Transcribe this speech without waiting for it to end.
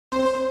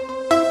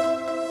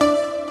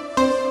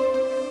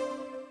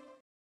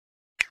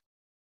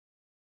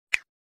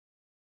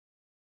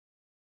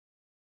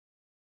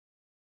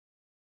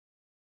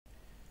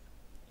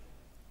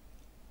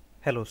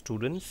Hello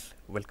students,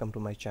 welcome to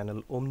my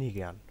channel Omni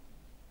Gyan.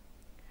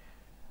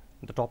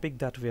 The topic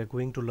that we are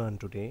going to learn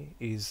today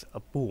is a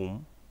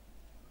poem,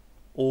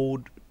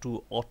 Ode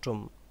to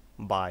Autumn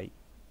by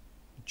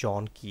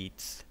John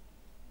Keats.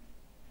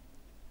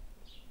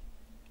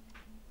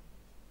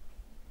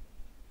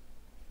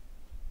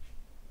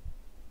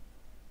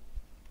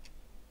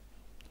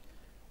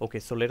 Okay,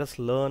 so let us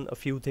learn a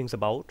few things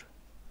about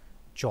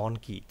John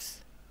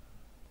Keats.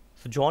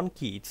 So John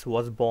Keats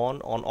was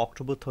born on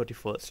October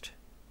 31st,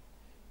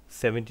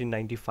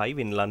 1795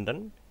 in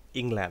London,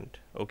 England,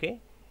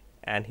 okay,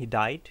 and he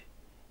died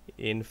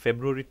in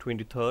February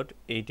 23rd,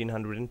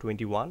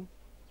 1821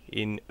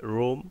 in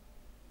Rome,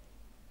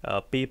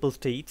 Papal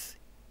States,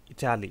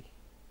 Italy.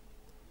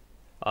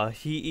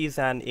 He is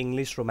an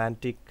English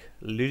romantic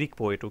lyric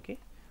poet, okay,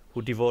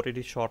 who devoted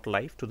his short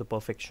life to the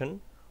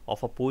perfection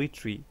of a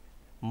poetry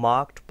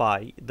marked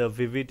by the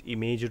vivid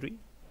imagery,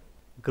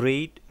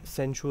 great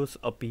sensuous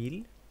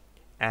appeal,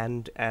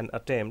 and an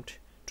attempt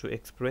to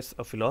express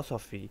a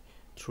philosophy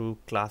through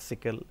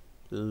classical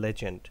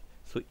legend.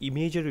 So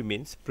imagery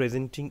means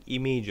presenting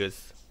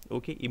images,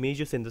 okay,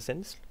 images in the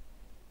sense,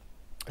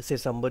 say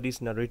somebody is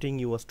narrating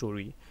you a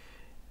story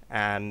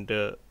and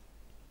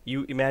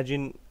you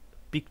imagine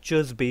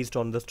pictures based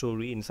on the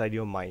story inside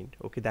your mind,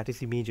 okay, that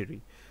is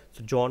imagery.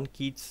 So John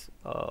Keats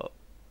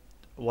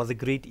was a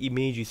great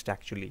imagist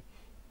actually.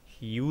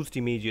 He used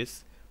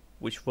images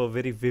which were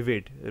very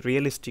vivid,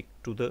 realistic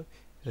to the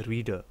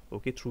reader,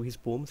 okay. Through his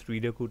poems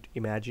reader could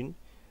imagine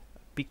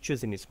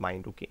pictures in his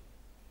mind, okay.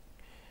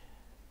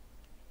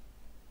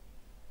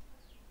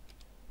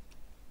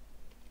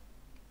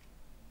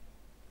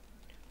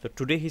 So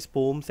today his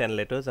poems and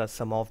letters are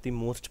some of the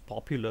most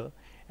popular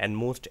and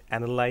most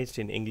analyzed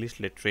in English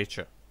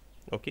literature,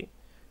 okay.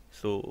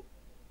 So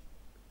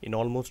in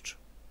almost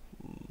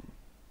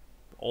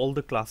all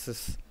the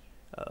classes,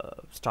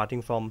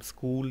 starting from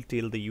school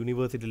till the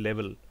university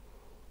level,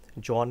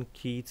 John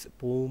Keats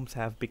poems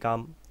have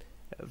become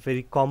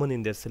very common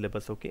in their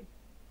syllabus, okay.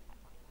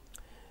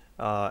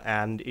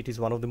 And it is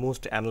one of the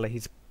most analyzed.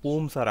 His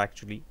poems are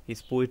actually,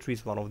 his poetry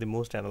is one of the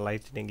most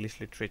analyzed in English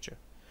literature,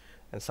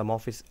 and some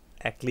of his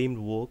acclaimed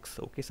works,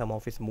 okay, some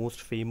of his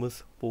most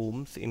famous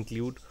poems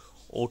include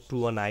Ode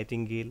to a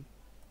Nightingale,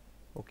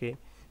 okay,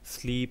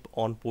 Sleep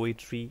on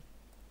Poetry,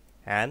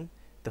 and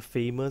the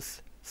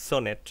famous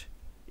sonnet.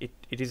 It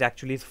is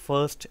actually his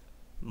first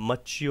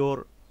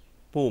mature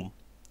poem,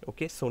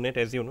 okay. Sonnet,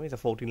 as you know, is a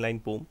 14-line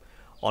poem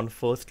on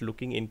first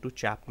looking into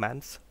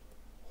Chapman's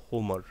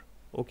Homer,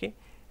 okay.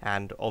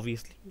 And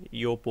obviously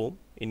your poem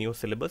in your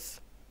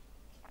syllabus,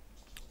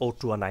 Ode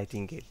to a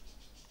Nightingale,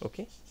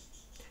 okay.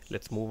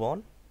 Let's move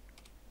on.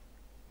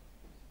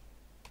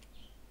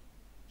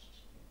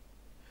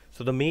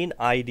 So the main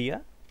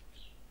idea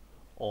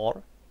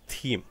or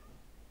theme,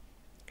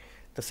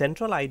 the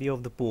central idea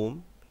of the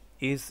poem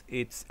is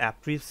its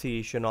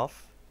appreciation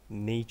of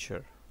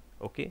nature,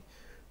 okay.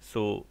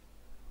 So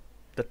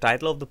the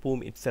title of the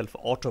poem itself,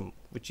 autumn,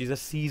 which is a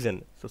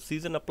season, so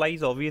season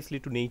applies obviously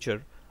to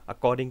nature.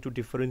 According to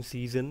different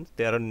seasons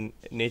there are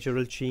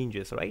natural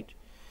changes, right?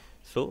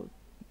 So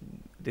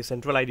the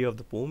central idea of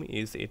the poem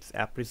is its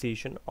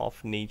appreciation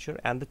of nature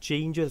and the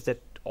changes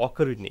that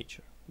occur in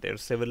nature. There are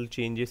several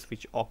changes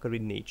which occur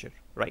in nature,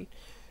 right?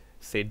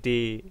 Say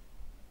day,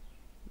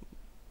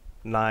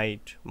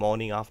 night,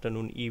 morning,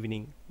 afternoon,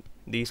 evening,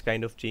 these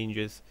kind of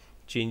changes,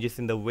 changes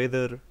in the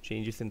weather,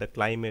 changes in the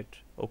climate,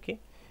 okay.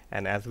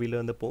 And as we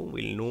learn the poem,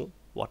 we'll know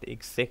what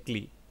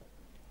exactly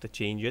the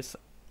changes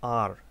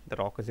are that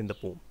occurs in the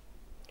poem.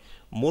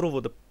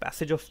 Moreover, the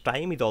passage of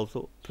time is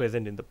also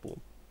present in the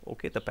poem,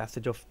 okay. The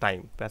passage of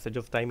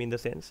time in the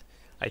sense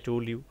I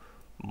told you,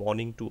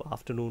 morning to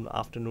afternoon,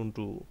 afternoon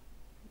to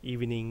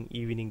evening,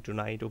 evening to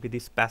night, okay.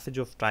 This passage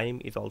of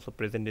time is also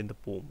present in the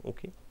poem,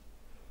 okay.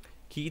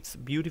 Keats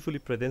beautifully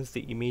presents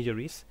the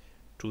imageries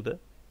to the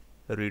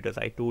readers.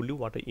 I told you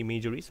what are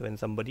imageries. When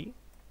somebody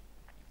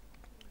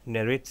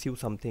narrates you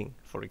something,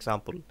 for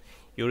example,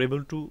 you're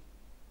able to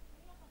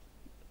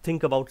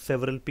think about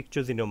several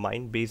pictures in your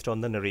mind based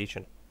on the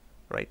narration,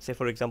 right? Say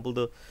for example,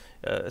 the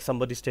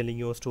somebody is telling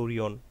you a story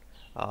on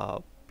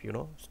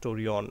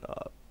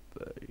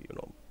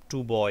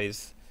two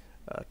boys,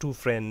 two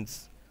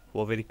friends who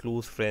are very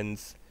close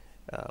friends.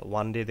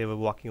 One day they were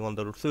walking on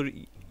the road, so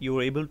you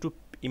were able to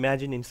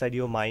imagine inside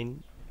your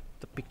mind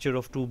the picture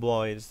of two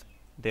boys,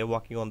 they're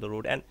walking on the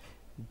road, and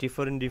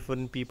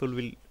different people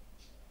will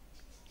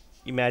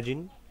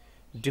imagine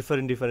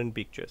different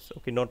pictures,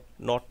 okay.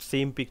 Not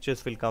same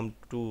pictures will come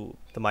to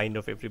the mind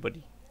of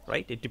everybody,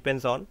 right? It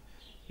depends on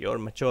your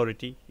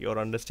maturity, your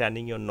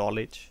understanding, your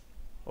knowledge,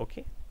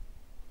 okay.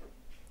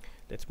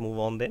 Let's move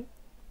on then.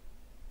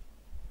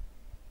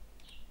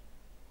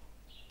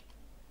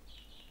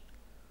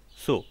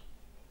 So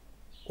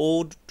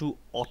Ode to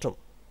Autumn.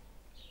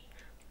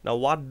 Now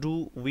what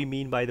do we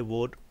mean by the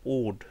word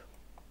ode?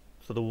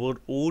 So the word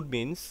ode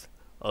means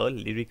a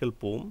lyrical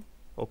poem,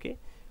 okay,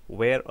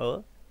 where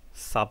a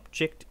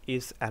subject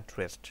is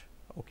addressed,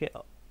 okay.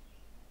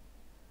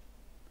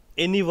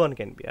 Anyone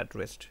can be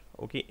addressed,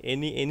 Okay,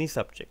 any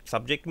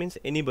subject means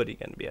anybody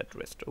can be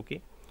addressed.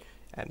 Okay,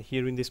 and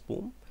here in this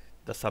poem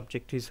the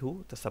subject is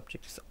who? The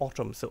subject is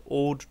autumn, so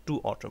ode to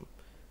autumn.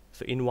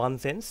 So in one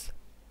sense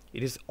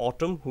it is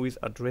autumn who is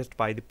addressed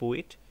by the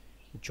poet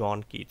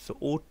John Keats. So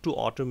ode to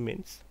autumn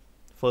means,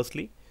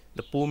 firstly,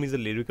 the poem is a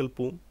lyrical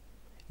poem.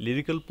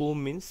 Lyrical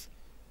poem means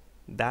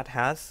that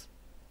has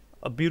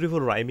a beautiful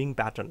rhyming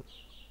pattern.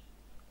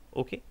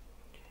 Okay,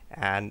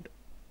 and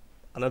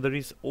another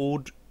is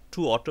ode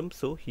to autumn.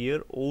 So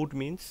here ode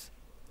means,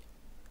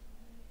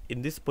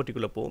 in this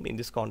particular poem, in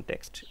this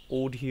context,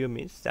 ode here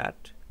means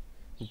that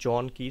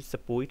John Keats, the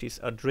poet, is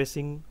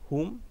addressing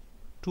whom?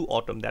 To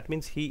autumn. That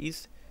means he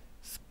is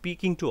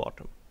speaking to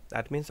autumn.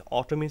 That means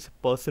autumn is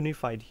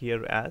personified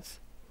here as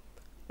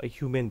a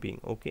human being.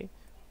 Okay,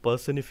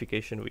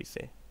 personification we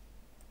say.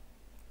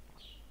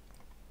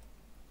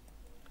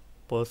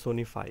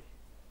 Personify.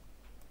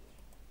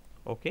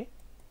 Okay,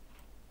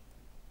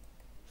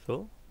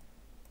 so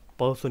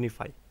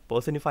personify.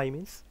 Personify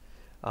means,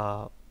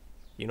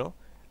 you know,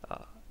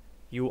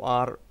 you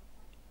are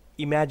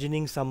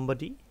imagining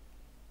somebody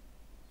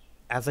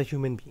as a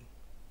human being.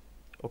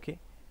 Okay,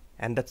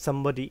 and that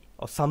somebody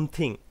or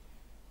something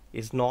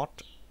is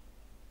not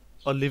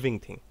a living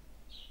thing.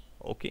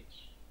 Okay,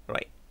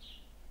 right,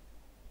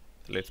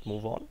 so let's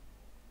move on.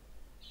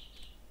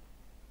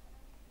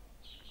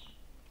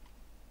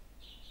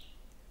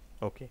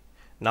 Okay,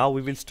 now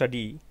we will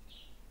study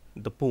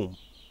the poem.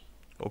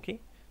 Okay,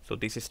 so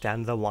this is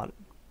stanza 1.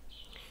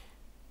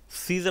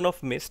 Season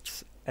of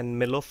mists and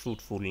mellow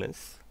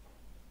fruitfulness,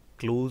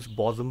 close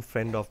bosom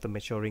friend of the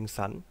maturing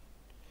sun,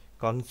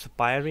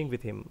 conspiring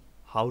with him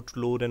how to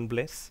load and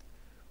bless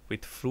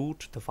with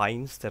fruit the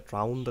vines that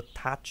round the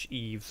thatch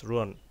eaves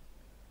run,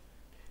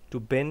 to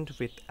bend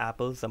with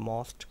apples the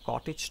mossed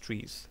cottage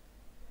trees,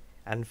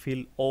 and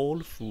fill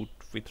all fruit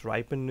with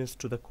ripeness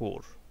to the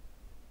core,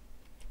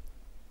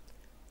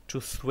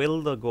 to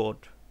swell the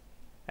gourd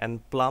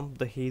and plump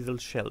the hazel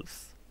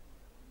shells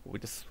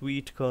with a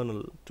sweet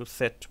kernel to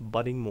set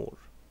budding more,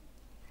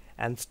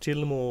 and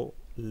still more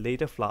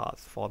later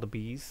flowers for the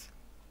bees,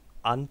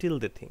 until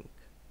they think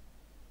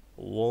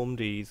warm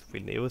days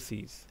will never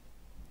cease,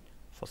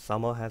 for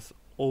summer has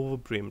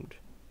overbrimmed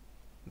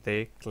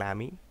their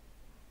clammy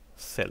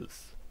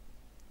cells.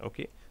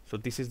 Okay, so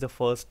this is the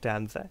first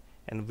stanza,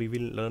 and we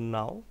will learn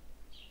now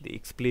the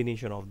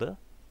explanation of the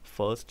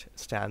first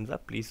stanza.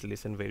 Please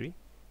listen very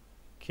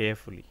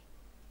carefully.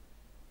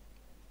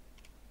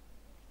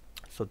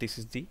 So this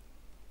is the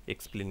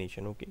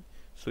explanation. Okay,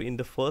 so in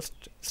the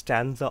first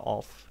stanza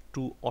of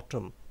To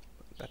Autumn,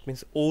 that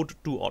means ode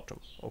to autumn.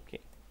 Okay,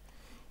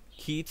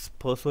 Keats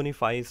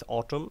personifies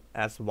autumn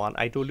as one.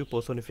 I told you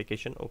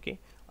personification. Okay,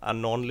 a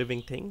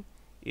non-living thing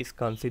is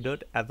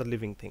considered as a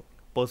living thing.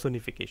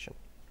 Personification.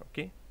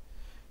 Okay,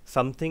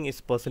 something is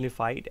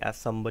personified as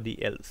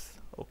somebody else.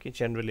 Okay,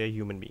 generally a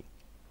human being.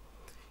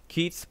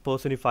 Keats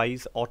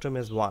personifies autumn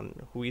as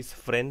one who is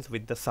friends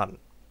with the sun.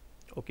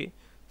 Okay,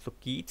 so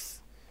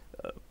Keats,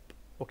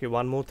 okay,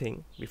 one more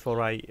thing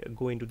before I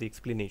go into the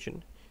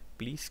explanation.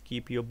 Please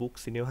keep your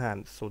books in your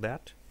hands so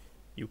that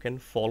you can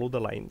follow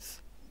the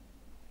lines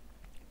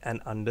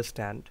and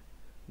understand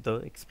the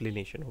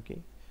explanation.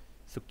 Okay,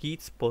 so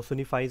Keats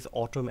personifies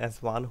autumn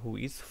as one who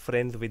is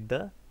friends with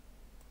the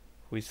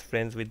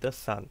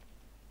sun.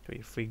 So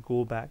if we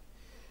go back,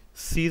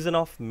 season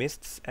of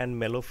mists and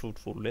mellow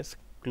fruitfulness,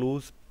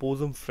 close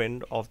bosom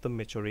friend of the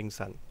maturing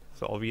sun.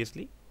 So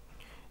obviously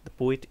the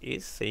poet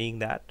is saying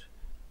that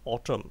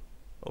autumn,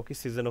 okay,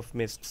 season of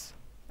mists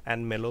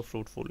and mellow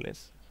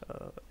fruitfulness,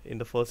 in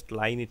the first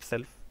line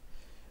itself,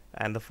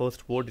 and the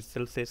first word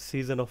itself says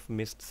season of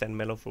mists and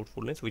mellow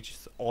fruitfulness, which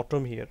is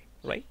autumn here,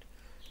 right?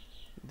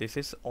 This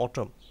is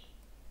autumn,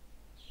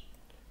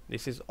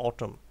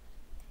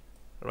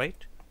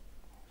 right?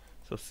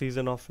 So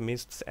season of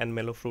mists and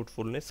mellow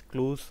fruitfulness,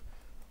 close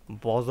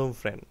bosom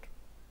friend,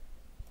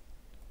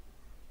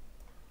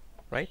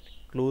 right?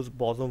 Close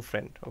bosom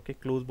friend. Okay,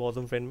 close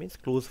bosom friend means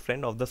close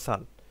friend of the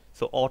sun.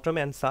 So autumn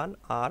and sun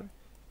are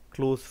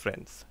close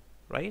friends,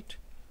 right?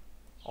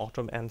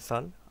 Autumn and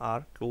sun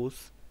are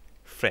close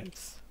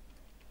friends.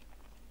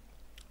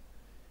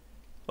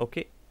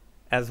 Okay,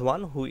 as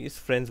one who is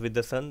friends with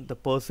the sun, the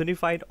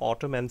personified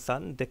autumn and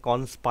sun, they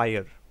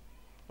conspire.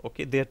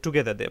 Okay, they are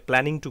together, they are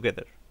planning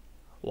together.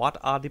 What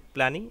are they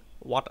planning?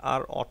 What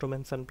are autumn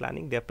and sun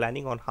planning? They are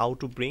planning on how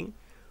to bring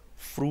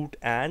fruit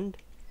and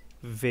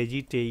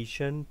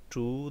vegetation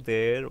to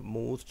their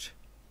most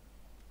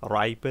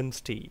ripened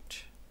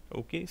state.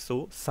 Okay,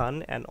 so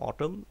sun and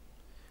autumn,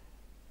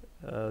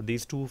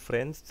 these two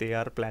friends, they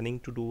are planning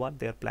to do what?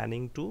 They are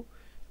planning to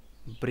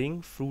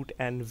bring fruit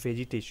and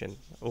vegetation.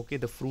 Okay,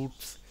 the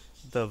fruits,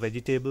 the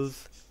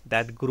vegetables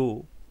that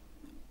grow,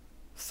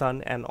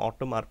 sun and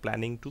autumn are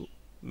planning to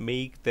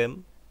make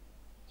them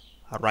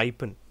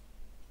ripen.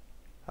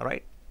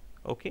 Alright,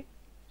 okay.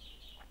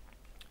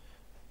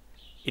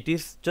 It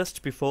is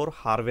just before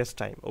harvest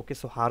time. Okay,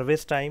 so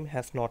harvest time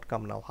has not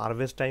come now.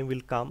 Harvest time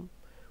will come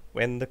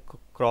when the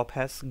crop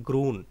has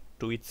grown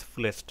to its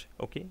fullest.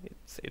 Okay,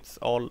 it's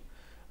all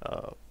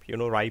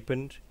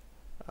ripened,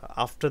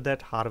 After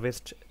that,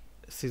 harvest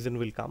season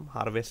will come,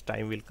 harvest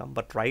time will come.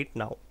 But right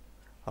now,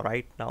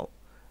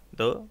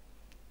 the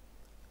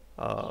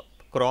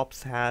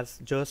crops has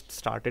just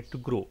started to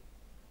grow.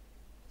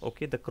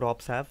 Okay, the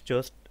crops have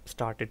just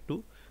started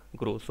to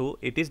grow, so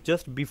it is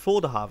just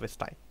before the harvest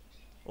time.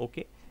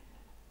 Okay,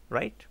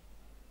 right?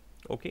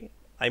 Okay,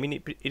 I mean,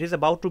 it is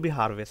about to be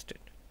harvested.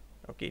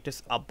 Okay, it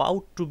is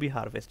about to be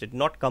harvested,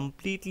 not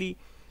completely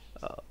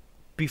uh,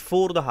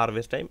 before the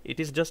harvest time. It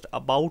is just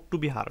about to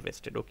be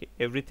harvested. Okay,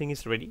 everything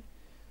is ready,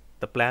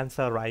 the plants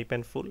are ripe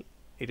and full.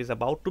 It is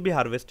about to be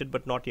harvested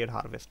but not yet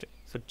harvested,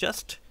 so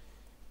just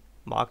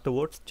mark the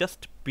words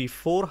just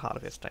before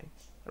harvest time,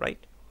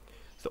 right?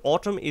 So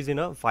autumn is in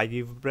a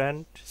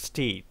vibrant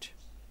state.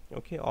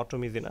 Okay,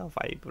 autumn is in a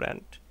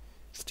vibrant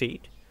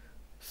state,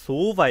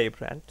 so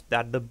vibrant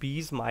that the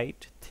bees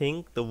might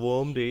think the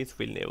warm days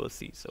will never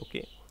cease.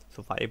 Okay,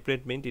 so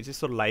vibrant means it is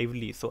so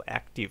lively, so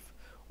active.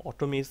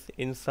 Autumn is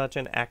in such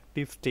an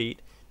active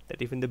state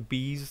that even the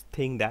bees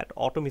think that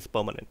autumn is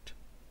permanent.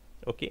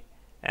 Okay,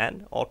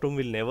 and autumn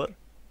will never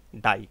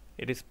die,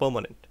 it is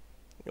permanent.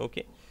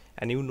 Okay,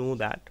 and you know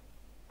that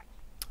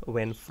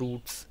when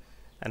fruits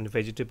and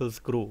vegetables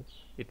grow,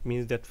 it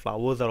means that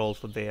flowers are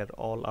also there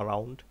all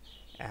around,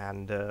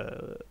 and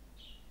the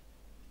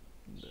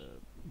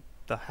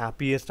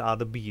happiest are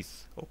the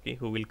bees, okay,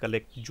 who will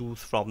collect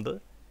juice from the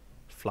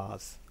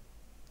flowers.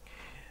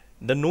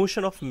 The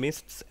notion of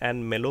mists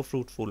and mellow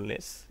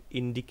fruitfulness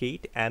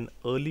indicate an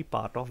early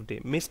part of day.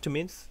 Mist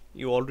means,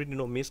 you already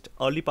know mist,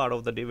 early part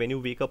of the day, when you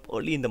wake up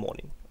early in the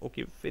morning.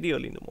 Okay, very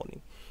early in the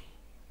morning,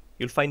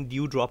 you'll find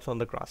dew drops on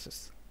the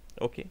grasses.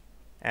 Okay,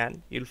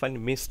 and you'll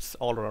find mists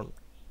all around.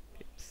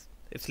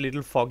 It's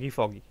little foggy,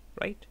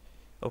 right?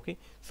 Okay,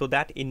 so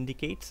that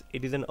indicates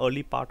it is an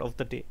early part of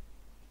the day.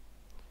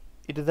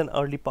 It is an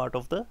early part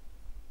of the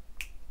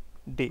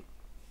day.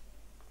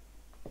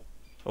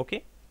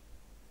 Okay,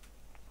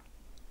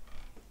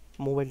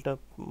 মোবাইলটা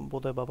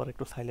বোধহয় বাবার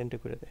একটু সাইলেন্টে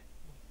করে দে.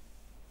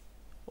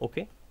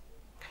 Okay,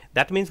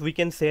 that means we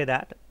can say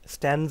that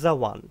stanza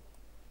 1,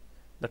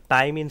 the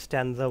time in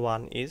stanza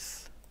 1 is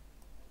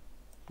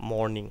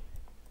morning.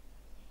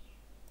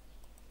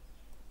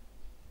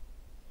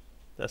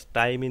 The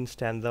time in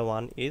stanza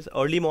 1 is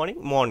early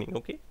morning.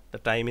 Okay,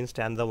 the time in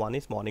stanza 1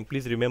 is morning.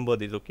 Please remember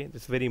this. Okay,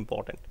 this is very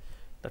important.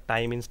 The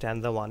time in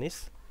stanza 1 is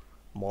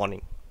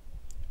morning.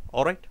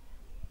 All right,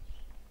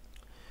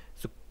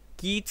 so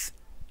Keats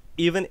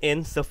even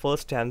ends the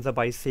first stanza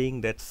by saying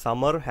that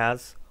summer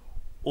has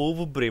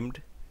overbrimmed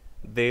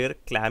their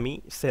clammy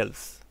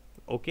cells.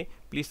 Okay,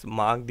 please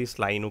mark this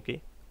line. Okay,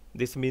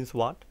 this means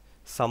what?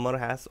 Summer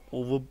has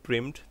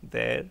overbrimmed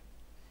their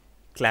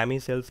clammy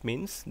cells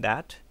means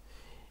that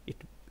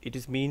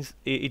it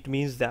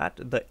means that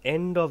the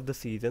end of the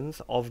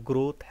seasons of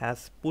growth has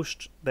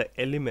pushed the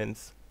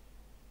elements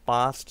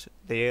past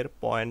their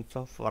points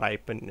of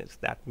ripeness.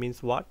 That means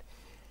what?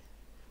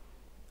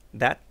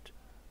 That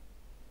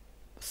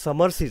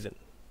summer season,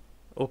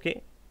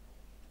 okay,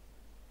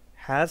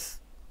 has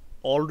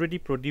already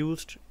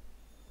produced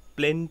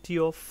plenty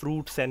of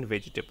fruits and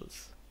vegetables,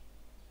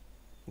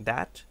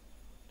 that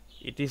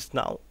it is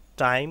now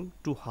time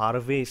to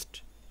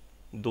harvest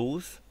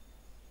those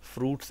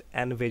fruits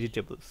and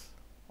vegetables,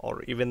 or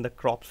even the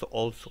crops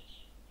also.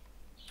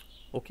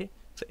 Okay,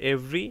 so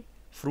every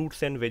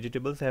fruits and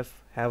vegetables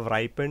have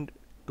ripened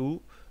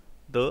to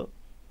the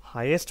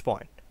highest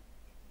point,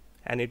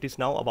 and it is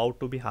now about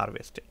to be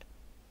harvested.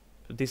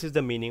 So this is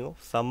the meaning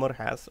of summer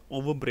has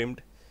overbrimmed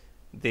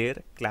their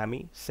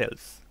clammy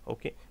cells.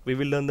 Okay, we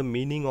will learn the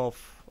meaning of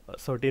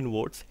certain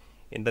words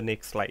in the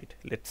next slide.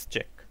 Let's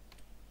check.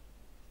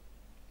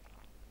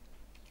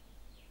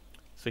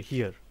 So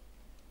here,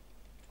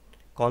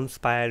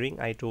 conspiring,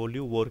 I told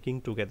you, working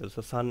together.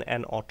 So sun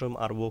and autumn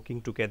are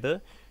working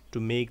together to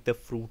make the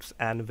fruits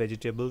and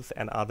vegetables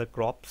and other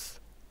crops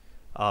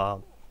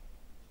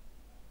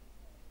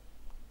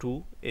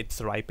to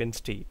its ripened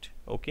state.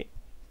 Okay,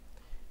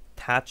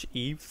 thatch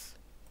eaves,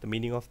 the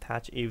meaning of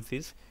thatch eaves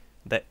is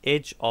the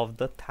edge of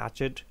the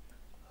thatched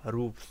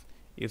roofs.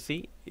 You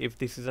see, if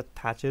this is a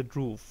thatched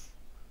roof,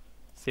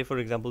 say for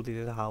example this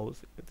is a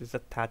house, this is a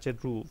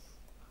thatched roof.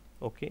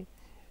 Okay,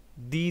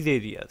 these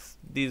areas,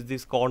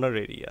 these corner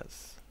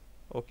areas,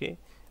 okay,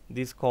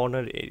 these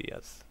corner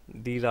areas,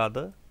 these are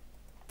the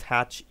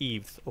thatch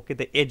eaves. Okay,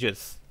 the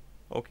edges,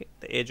 okay,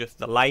 the edges,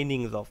 the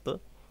linings of the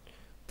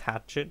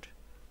thatched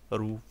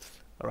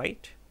roofs,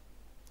 right?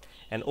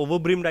 And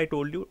overbrimmed, I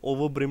told you,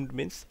 overbrimmed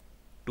means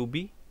to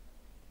be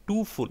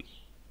too full.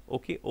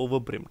 Okay,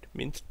 overbrimmed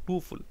means too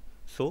full.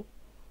 So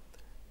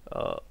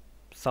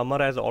summer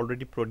has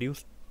already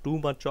produced too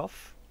much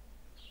of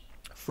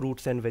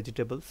fruits and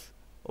vegetables.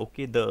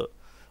 Okay, the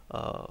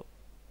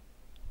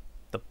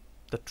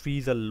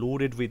trees are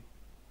loaded with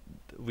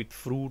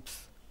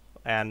fruits,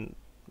 and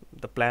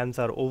the plants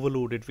are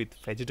overloaded with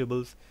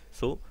vegetables.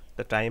 So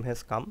the time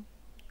has come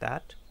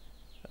that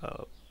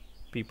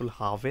people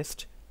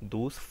harvest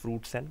those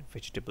fruits and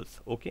vegetables.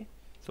 Okay,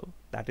 so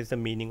that is the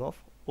meaning of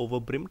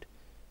overbrimmed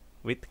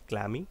with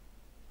clammy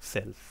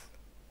cells,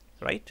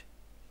 right?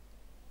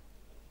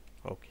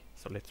 Okay,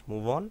 so let's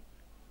move on.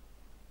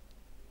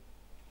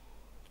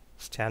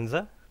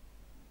 Stanza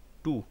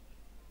 2.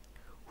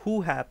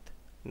 Who hath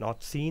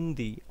not seen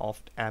thee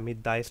oft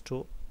amid thy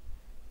store?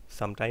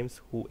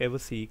 Sometimes whoever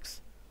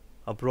seeks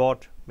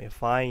abroad may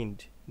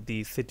find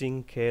thee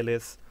sitting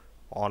careless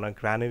on a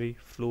granary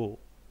floor,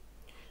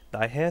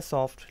 thy hair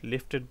soft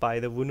lifted by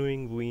the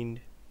winnowing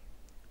wind,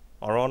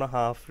 or on a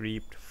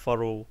half-reaped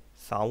furrow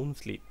sound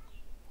sleep,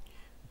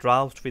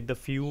 drowsed with the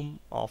fume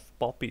of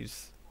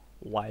poppies,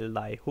 while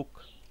thy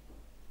hook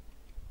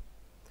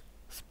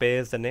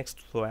spares the next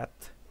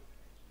swath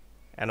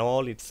and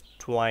all its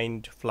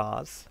twined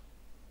flowers.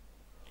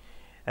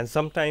 And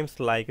sometimes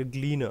like a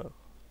gleaner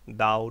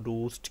thou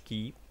dost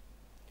keep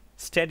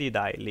steady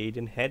thy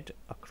laden head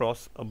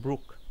across a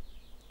brook,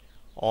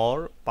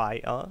 or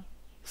by a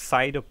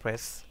cider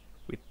press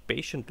with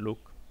patient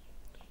look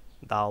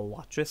thou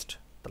watchest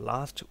the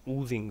last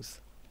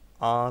oozings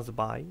hours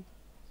by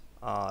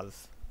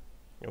hours.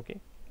 Okay,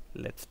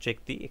 let's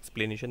check the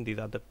explanation.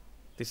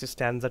 This is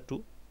stanza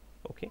 2.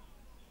 Okay,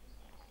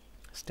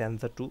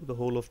 stanza 2, the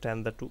whole of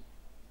stanza 2.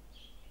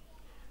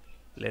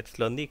 Let's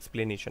learn the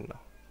explanation now.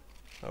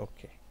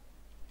 Okay,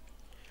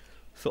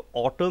 so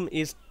autumn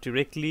is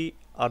directly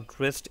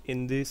addressed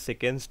in the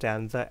second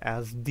stanza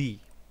as thee.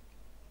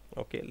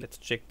 Okay, let's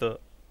check the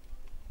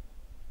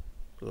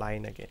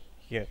line again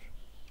here.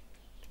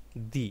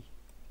 Thee.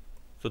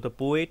 So the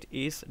poet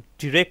is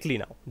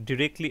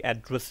directly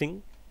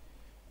addressing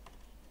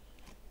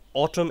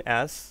autumn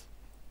as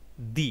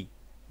thee.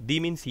 Thee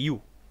means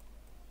you.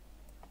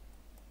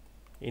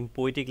 In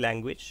poetic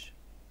language,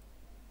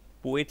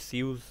 poets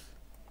use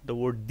the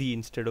word thee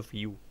instead of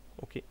you.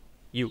 Okay,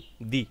 you,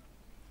 thee.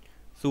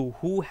 So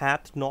who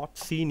hath not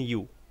seen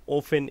you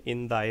often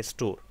in thy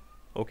store?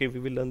 Okay, we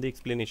will learn the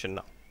explanation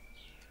now.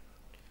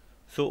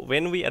 So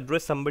when we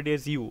address somebody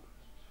as you,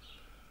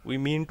 we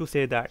mean to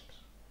say that,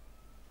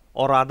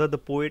 or rather the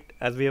poet,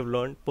 as we have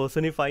learned,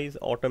 personifies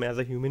autumn as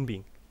a human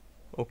being.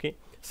 Okay,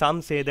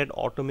 some say that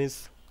autumn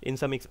is, in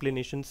some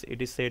explanations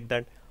it is said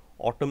that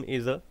autumn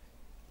is a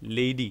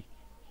lady.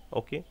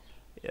 Okay,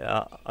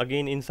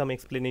 again in some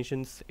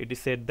explanations it is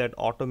said that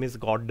autumn is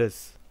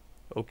goddess.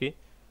 Okay,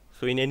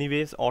 so in any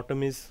ways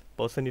autumn is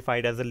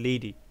personified as a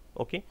lady.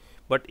 Okay,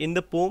 but in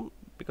the poem,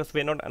 because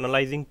we are not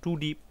analyzing too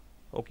deep,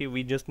 okay,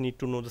 we just need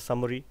to know the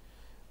summary,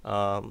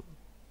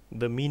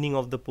 the meaning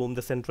of the poem,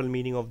 the central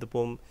meaning of the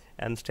poem,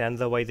 and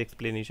stanza wise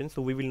explanation.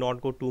 So we will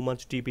not go too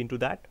much deep into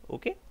that.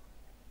 Okay,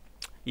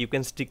 you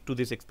can stick to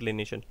this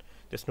explanation,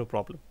 there's no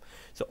problem.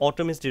 So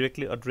autumn is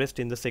directly addressed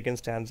in the second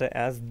stanza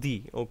as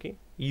thee. Okay,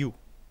 you.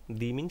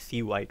 Thee means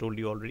you, I told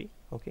you already.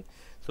 Okay,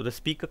 so the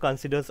speaker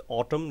considers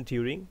autumn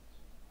during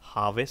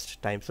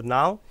harvest time. So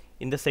now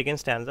in the second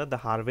stanza the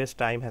harvest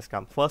time has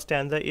come. First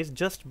stanza is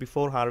just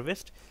before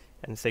harvest,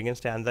 and second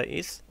stanza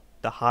is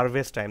the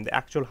harvest time, the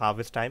actual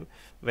harvest time,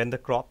 when the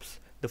crops,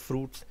 the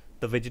fruits,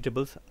 the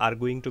vegetables are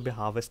going to be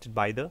harvested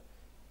by the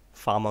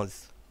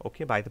farmers.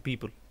 Okay, by the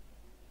people.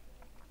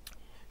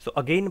 So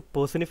again,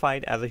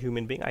 personified as a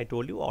human being. I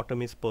told you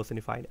autumn is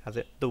personified as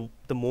a,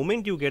 the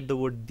moment you get the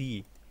word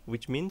thee,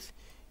 which means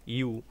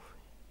you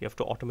have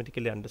to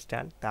automatically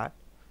understand that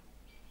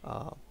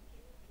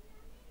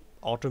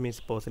autumn is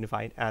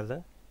personified as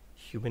a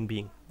human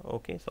being.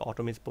 Okay, so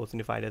autumn is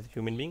personified as a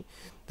human being.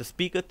 The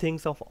speaker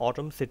thinks of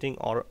autumn sitting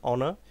or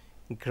on a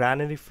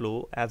granary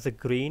floor as the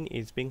grain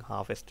is being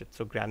harvested.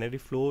 So granary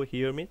floor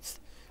here means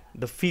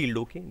the field.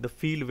 Okay, the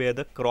field where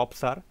the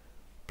crops are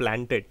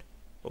planted.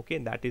 Okay,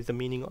 that is the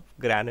meaning of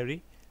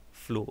granary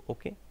floor.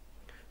 Okay,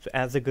 so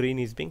as the grain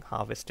is being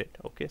harvested.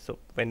 Okay, so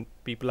when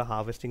people are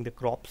harvesting the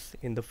crops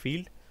in the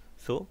field,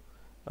 so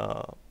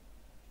the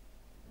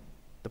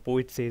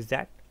poet says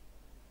that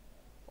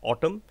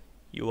autumn,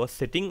 you are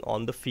sitting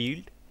on the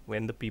field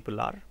when the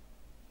people are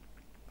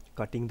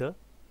cutting the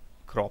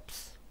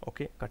crops.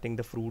 Okay, cutting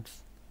the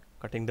fruits,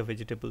 cutting the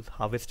vegetables,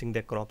 harvesting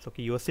their crops.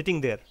 Okay, you are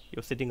sitting there,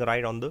 you're sitting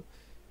right on the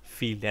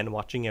field and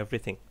watching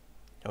everything.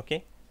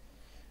 Okay,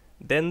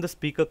 then the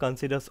speaker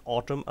considers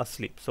autumn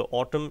asleep. So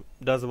autumn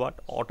does what?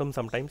 Autumn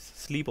sometimes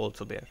sleep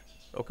also there.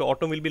 Okay,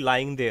 autumn will be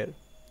lying there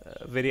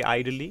very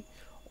idly.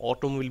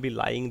 Autumn will be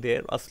lying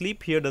there.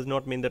 Asleep here does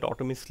not mean that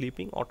autumn is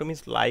sleeping. Autumn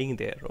is lying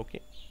there.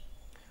 Okay,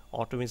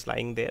 autumn is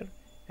lying there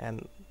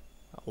and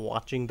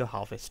watching the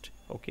harvest.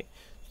 Okay,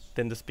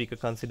 then the speaker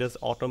considers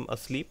autumn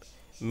asleep,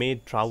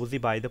 made drowsy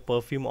by the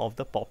perfume of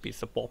the poppies.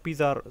 So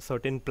poppies are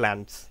certain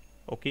plants,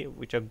 okay,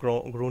 which are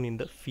grown in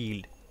the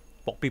field.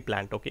 Poppy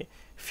plant. Okay,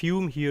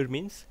 fume here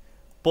means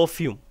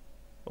perfume.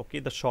 Okay,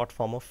 the short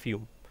form of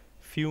fume.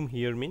 Fume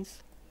here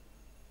means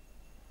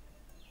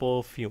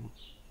perfume.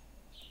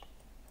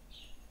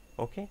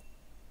 Okay,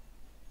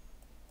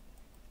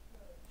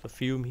 so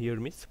fume here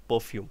means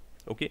perfume.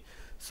 Okay,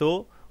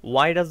 so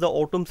why does the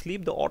autumn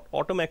sleep? The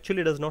autumn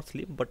actually does not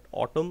sleep, but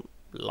autumn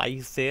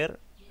lies there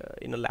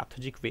in a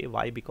lethargic way.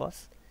 Why?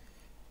 Because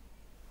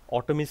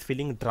autumn is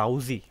feeling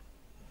drowsy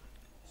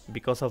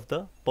because of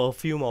the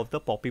perfume of the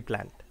poppy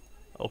plant.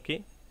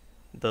 Okay,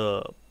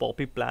 the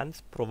poppy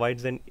plants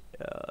provides an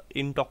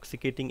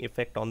intoxicating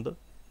effect on the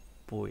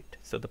poet.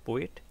 So the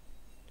poet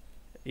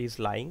is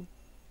lying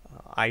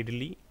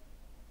idly,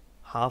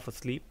 half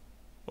asleep,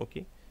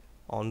 okay,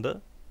 on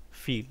the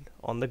field,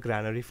 on the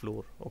granary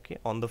floor, okay,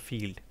 on the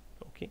field,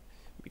 okay,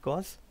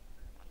 because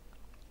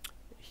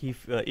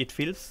it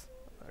feels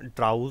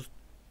drowsed,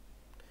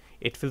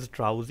 it feels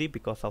drowsy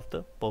because of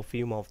the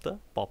perfume of the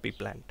poppy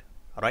plant,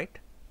 right?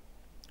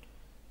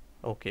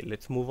 Okay,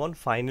 let's move on.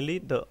 Finally,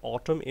 the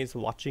autumn is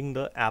watching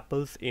the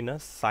apples in a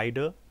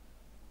cider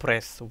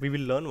press. We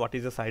will learn what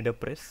is a cider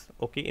press,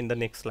 okay, in the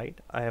next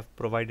slide. I have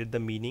provided the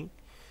meaning.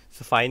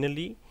 So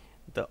finally,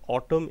 the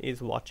autumn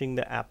is watching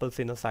the apples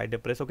in a cider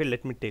press. Okay,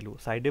 let me tell you,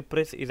 cider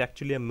press is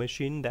actually a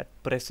machine that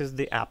presses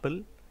the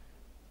apple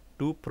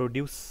to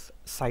produce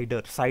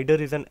cider. Cider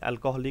is an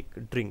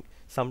alcoholic drink.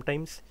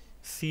 Sometimes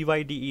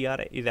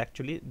CYDER is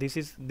actually, this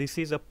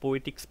is a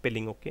poetic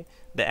spelling, okay.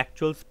 The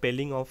actual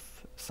spelling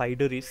of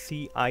cider is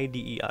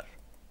CIDER.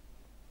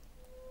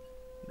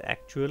 The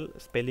actual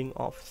spelling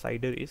of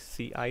cider is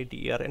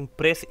CIDER, and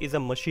press is a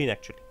machine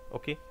actually,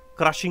 okay,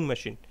 crushing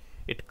machine.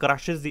 It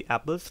crushes the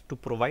apples to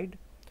provide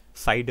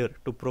cider,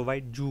 to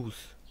provide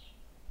juice.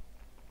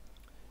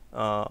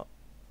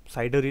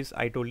 Cider is,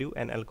 I told you,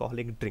 an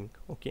alcoholic drink,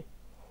 okay.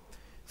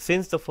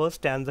 Since the first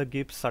stanza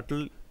gives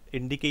subtle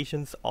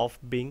indications of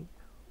being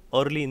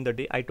early in the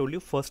day, I told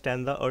you first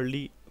stanza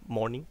early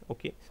morning,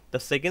 okay. The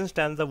second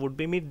stanza would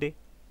be midday,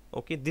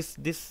 okay. This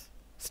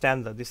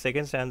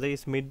second stanza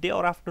is midday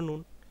or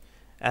afternoon,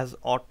 as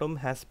autumn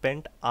has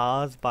spent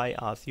hours by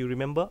hours. You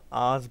remember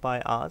hours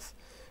by hours,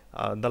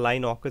 the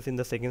line occurs in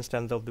the second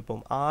stanza of the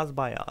poem, hours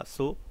by hours.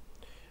 So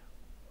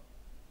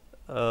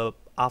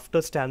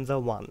after stanza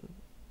 1,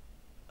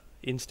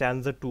 in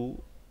stanza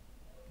 2,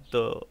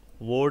 the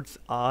words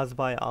hours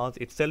by hours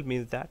itself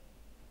means that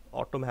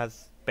autumn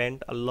has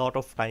spent a lot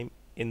of time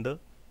in the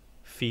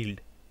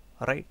field,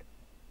 right?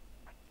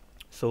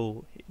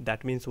 So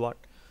that means what?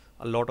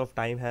 A lot of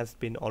time has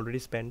been already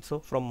spent. So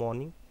from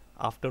morning,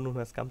 afternoon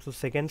has come. So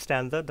second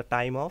stanza, the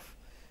time of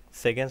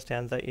second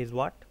stanza is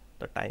what?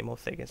 The time of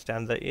second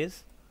stanza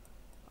is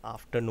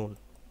afternoon.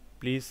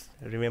 Please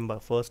remember,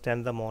 first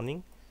stanza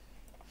morning,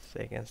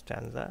 second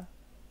stanza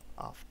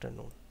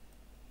afternoon,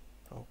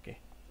 okay.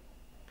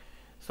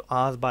 So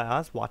hours by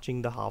hours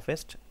watching the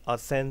harvest, a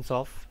sense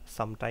of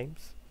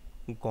sometimes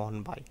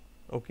gone by,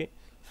 okay.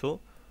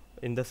 So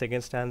in the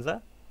second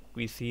stanza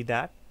we see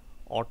that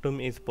autumn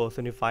is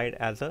personified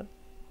as a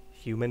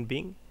human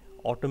being.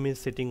 Autumn is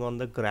sitting on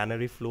the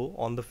granary floor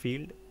on the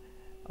field,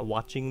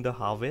 watching the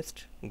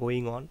harvest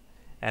going on,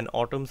 and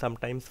autumn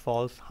sometimes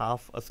falls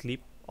half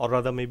asleep, or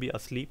rather maybe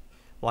asleep.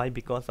 Why?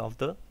 Because of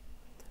the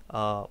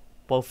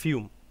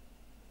perfume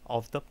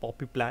of the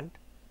poppy plant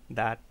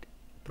that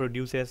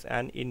produces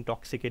an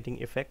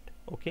intoxicating effect,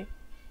 okay,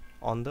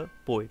 on the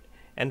poet.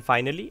 And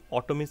finally,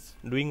 autumn is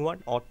doing what?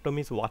 Autumn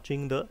is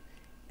watching the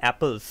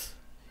apples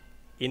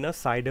in a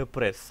cider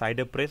press.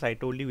 Cider press, I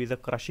told you, is a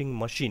crushing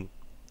machine,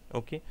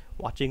 okay,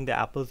 watching the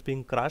apples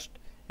being crushed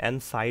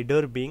and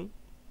cider being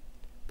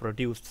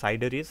produced.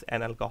 Cider is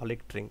an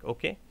alcoholic drink,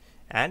 okay.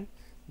 And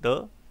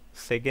the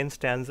second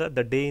stanza,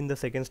 the day in the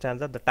second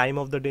stanza, the time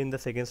of the day in the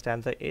second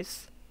stanza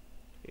is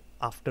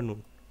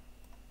afternoon,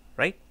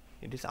 right?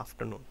 It is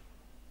afternoon,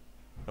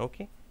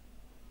 okay.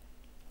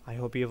 I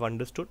hope you have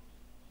understood.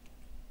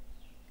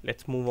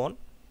 Let's move on.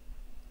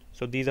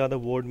 So these are the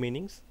word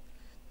meanings.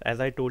 As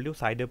I told you,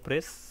 cider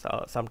press,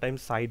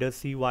 sometimes cider,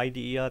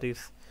 CYDER,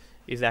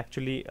 is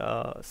actually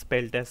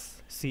spelled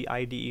as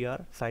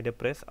CIDER, cider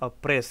press. A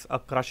press, a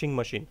crushing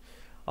machine.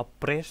 A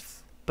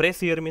press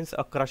here means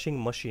a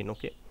crushing machine,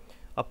 okay.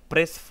 A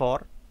press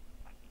for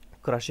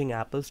crushing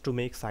apples to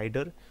make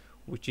cider,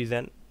 which is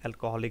an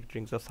alcoholic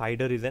drink. So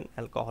cider is an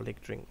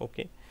alcoholic drink,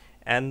 okay.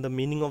 And the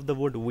meaning of the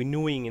word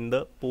winnowing in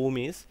the poem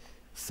is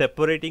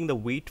separating the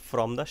wheat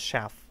from the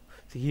chaff.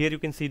 So here you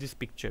can see this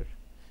picture.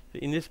 So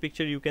in this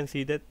picture you can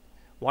see that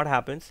what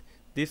happens,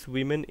 this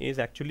woman is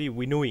actually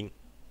winnowing,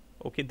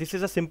 okay. This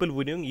is a simple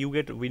winnowing. You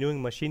get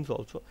winnowing machines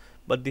also,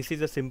 but this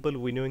is a simple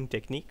winnowing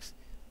techniques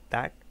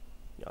that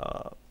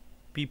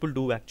people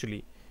do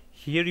actually.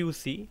 Here you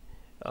see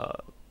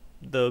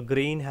the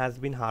grain has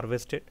been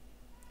harvested,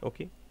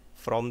 okay,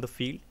 from the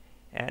field,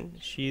 and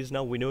she is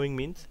now winnowing,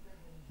 means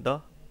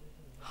the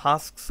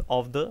husks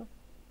of the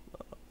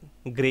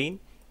grain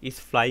is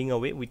flying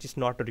away, which is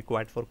not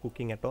required for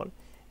cooking at all,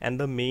 and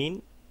the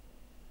main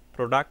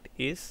product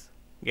is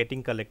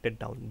getting collected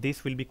down.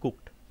 This will be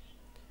cooked,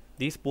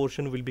 this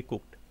portion will be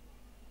cooked,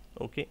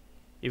 okay.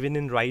 Even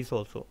in rice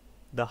also,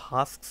 the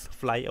husks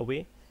fly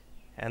away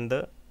and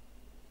the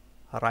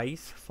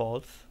rice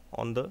falls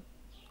on the,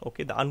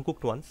 okay, the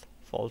uncooked ones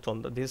falls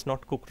on the, this is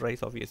not cooked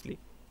rice obviously,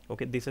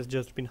 okay, this has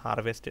just been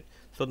harvested.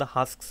 So the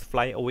husks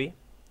fly away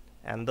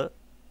and the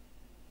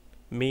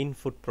main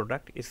food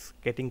product is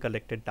getting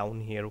collected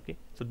down here, okay.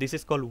 So this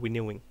is called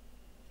winnowing,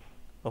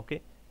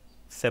 okay,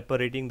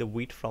 separating the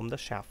wheat from the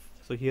chaff.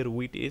 So here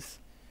wheat is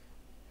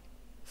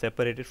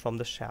separated from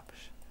the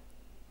chaff.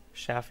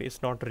 Chaff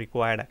is not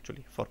required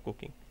actually for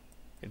cooking.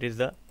 It is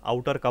the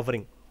outer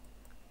covering,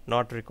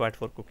 not required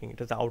for cooking.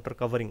 It is the outer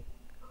covering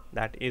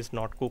that is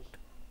not cooked,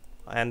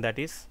 and that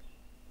is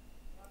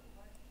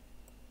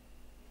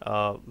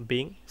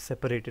being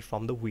separated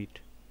from the wheat.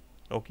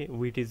 Okay,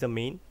 wheat is the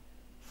main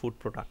food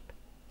product.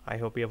 I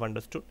hope you have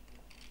understood.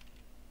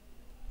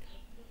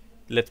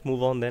 Let's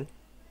move on then.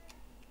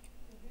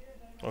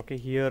 Okay,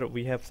 here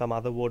we have some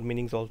other word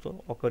meanings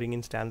also occurring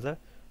in stanza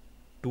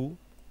 2.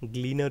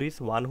 Gleaner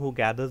is one who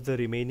gathers the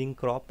remaining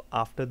crop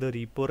after the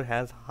reaper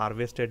has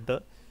harvested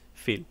the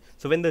field.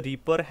 So when the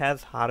reaper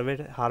has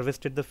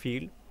harvested the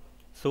field,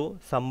 so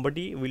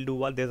somebody will do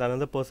what? There's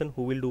another person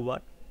who will do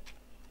what?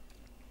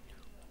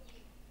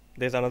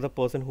 There's another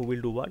person who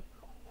will do what?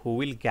 Who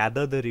will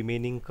gather the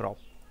remaining crop.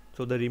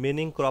 So the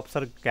remaining crops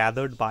are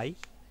gathered by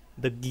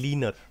the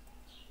gleaner.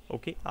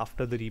 Okay,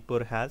 after the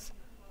reaper has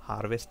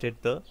harvested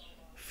the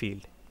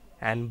field.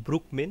 And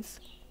brook means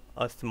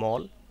a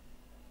small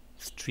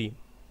stream.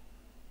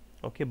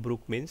 Okay,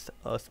 brook means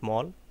a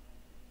small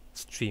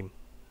stream.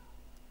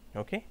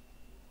 Okay,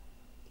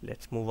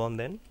 let's move on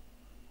then.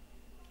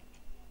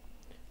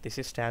 This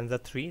is stanza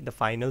 3, the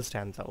final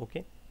stanza.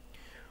 Okay,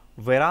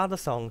 where are the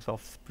songs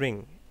of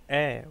spring?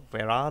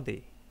 Where are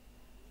they?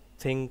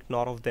 Think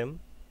not of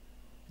them,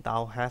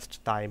 thou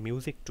hast thy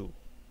music too.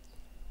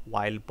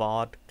 While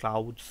barred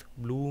clouds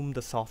bloom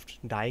the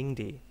soft dying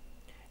day,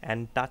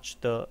 and touch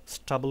the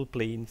stubble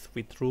plains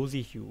with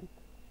rosy hue.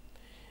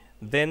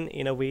 Then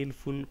in a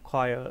wailful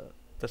choir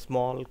the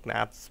small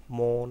gnats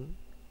mourn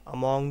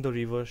among the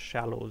river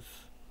shallows,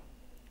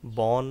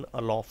 borne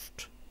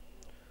aloft,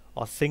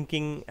 or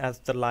sinking as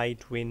the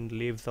light wind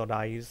lives or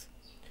dies,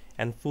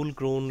 and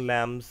full-grown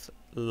lambs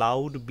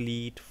loud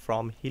bleat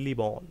from hilly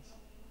bourne.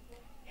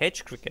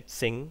 Hedge crickets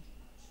sing,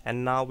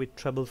 and now with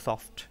treble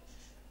soft,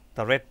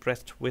 the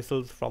red-breast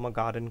whistles from a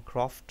garden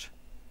croft,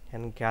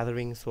 and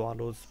gathering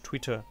swallows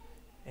twitter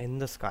in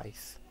the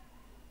skies.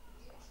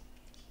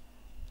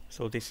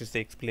 So this is the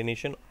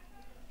explanation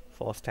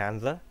for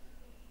stanza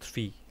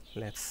 3.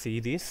 Let's see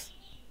this.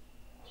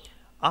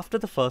 After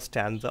the first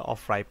stanza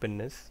of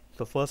ripeness,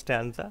 so first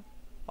stanza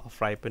of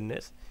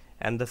ripeness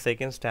and the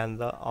second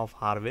stanza of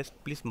harvest,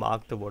 please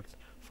mark the words.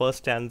 First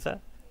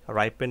stanza,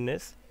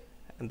 ripeness,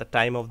 and the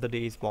time of the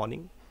day is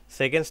morning.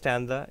 Second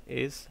stanza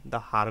is the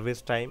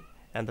harvest time,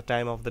 and the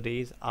time of the day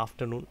is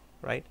afternoon,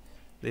 right?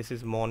 This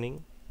is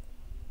morning,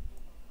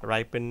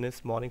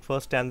 ripeness, morning.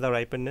 First stanza,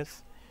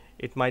 ripeness.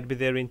 It might be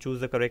there in choose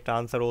the correct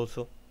answer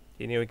also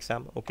in your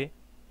exam. Okay,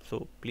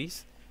 so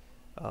please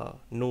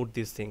note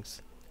these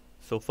things.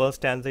 So first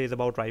stanza is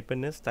about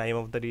ripeness, time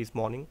of the day is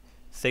morning.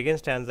 Second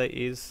stanza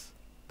is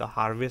the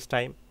harvest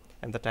time,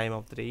 and the time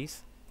of the day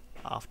is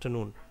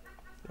afternoon.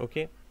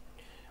 Okay,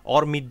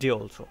 or midday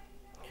also.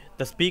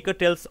 The speaker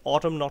tells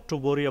autumn not to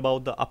worry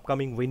about the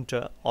upcoming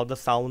winter or the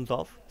sounds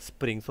of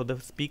spring. So the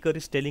speaker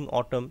is telling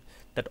autumn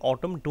that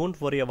autumn, don't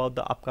worry about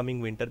the upcoming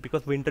winter,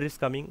 because winter is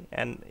coming,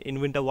 and in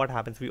winter what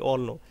happens? We all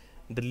know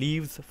the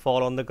leaves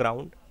fall on the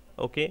ground.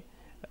 Okay,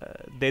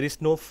 there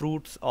is no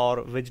fruits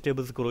or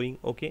vegetables growing.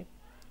 Okay,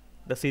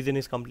 the season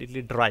is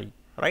completely dry,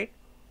 right?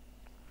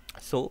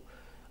 So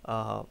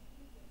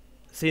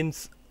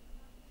since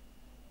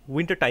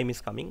winter time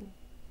is coming,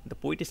 the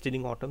poet is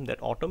telling autumn that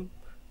autumn,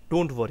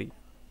 don't worry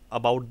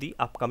about the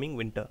upcoming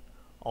winter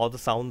or the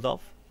sounds of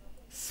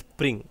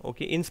spring.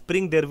 Okay, in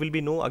spring there will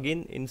be no,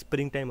 again in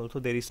springtime also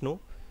there is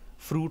no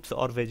fruits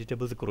or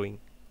vegetables growing.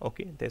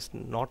 Okay, there's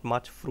not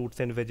much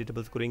fruits and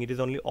vegetables growing. It is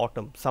only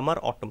autumn, summer,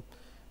 autumn,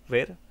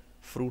 where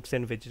fruits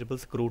and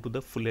vegetables grow to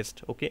the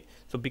fullest. Okay,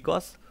 so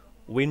because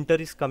winter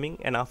is coming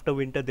and after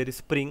winter there is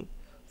spring,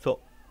 so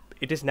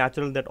it is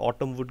natural that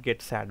autumn would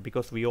get sad,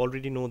 because we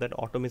already know that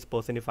autumn is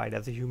personified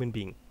as a human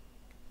being.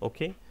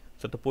 Okay,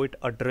 so the poet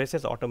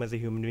addresses autumn as a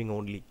human being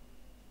only.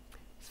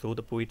 So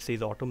the poet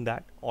says autumn,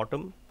 that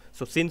autumn,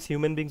 so since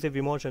human beings have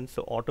emotions,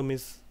 so autumn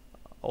is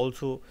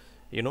also,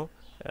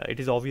 it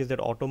is obvious that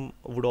autumn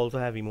would also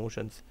have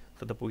emotions.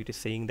 So the poet is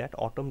saying that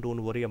autumn,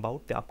 don't worry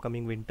about the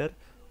upcoming winter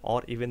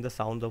or even the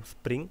sounds of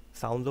spring.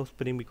 Sounds of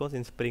spring, because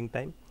in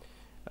springtime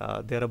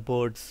there are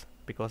birds,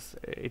 because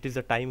it is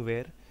a time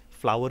where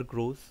flower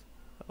grows.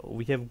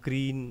 We have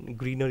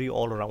greenery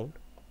all around.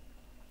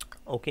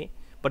 Okay,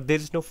 but there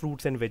is no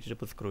fruits and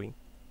vegetables growing.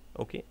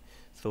 Okay,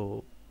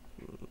 so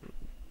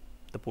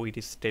the poet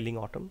is telling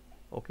autumn,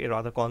 okay,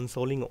 rather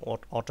consoling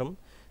autumn,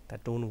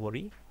 that don't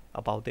worry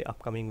about the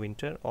upcoming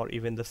winter or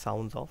even the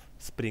sounds of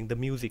spring, the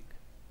music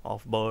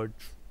of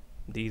birds,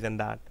 these and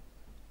that,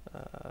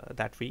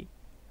 that we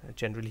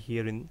generally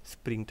hear in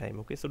springtime.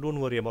 Okay, so don't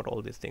worry about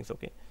all these things.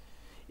 Okay,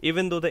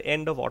 even though the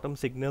end of autumn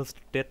signals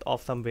death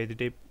of some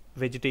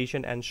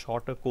vegetation and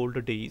shorter,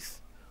 colder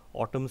days,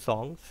 autumn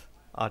songs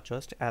are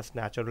just as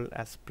natural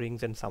as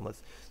springs and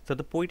summers. So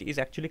the poet is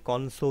actually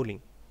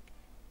consoling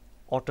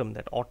autumn,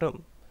 that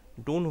autumn,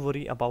 don't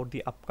worry about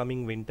the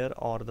upcoming winter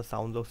or the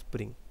sounds of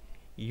spring.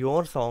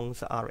 Your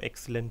songs are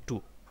excellent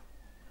too.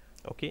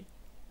 Okay,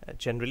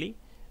 generally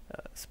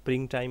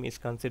springtime is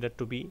considered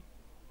to be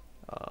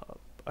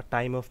a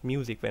time of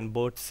music when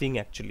birds sing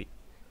actually,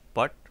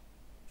 but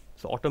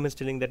so autumn is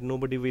telling that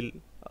nobody will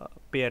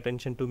pay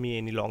attention to me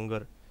any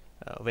longer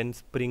when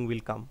spring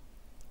will come.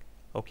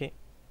 Okay,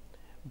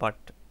 but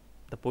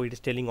the poet is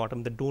telling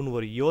autumn that don't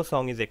worry, your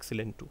song is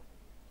excellent too.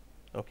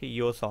 Okay,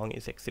 your song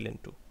is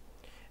excellent too.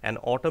 And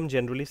autumn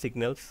generally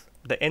signals,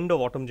 the end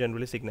of autumn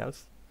generally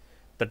signals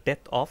the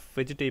death of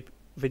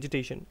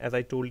vegetation, as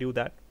I told you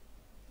that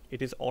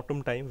it is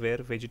autumn time where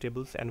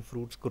vegetables and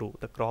fruits grow,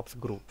 the crops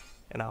grow,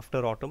 and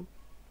after autumn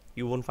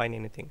you won't find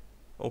anything.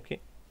 Okay,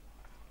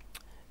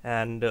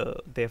 and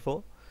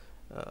therefore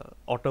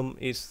autumn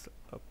is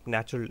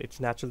natural, it's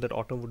natural that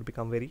autumn would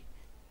become very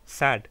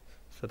sad.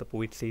 So the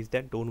poet says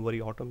that don't worry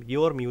autumn,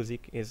 your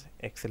music is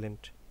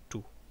excellent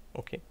too.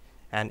 Okay,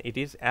 and it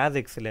is as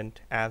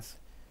excellent as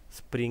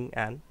spring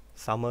and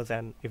summers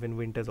and even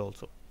winters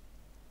also.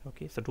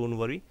 Okay, so don't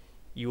worry,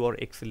 you are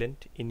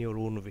excellent in your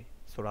own way.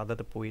 So rather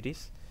the poet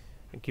is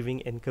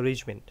giving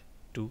encouragement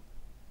to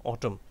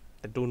autumn,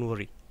 that don't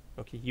worry,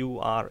 okay, you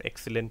are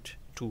excellent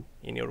too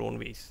in your own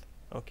ways.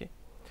 Okay,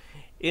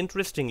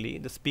 interestingly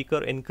the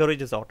speaker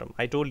encourages autumn.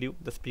 I told you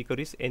the speaker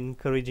is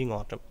encouraging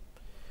autumn.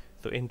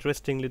 So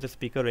interestingly the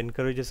speaker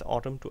encourages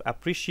autumn to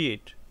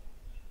appreciate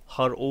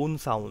her own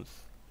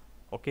sounds.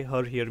 Okay,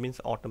 her here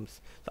means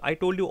autumn's. So I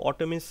told you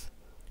autumn is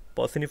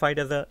personified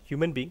as a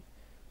human being,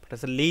 but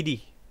as a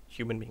lady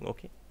human being.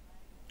 Okay,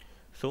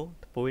 so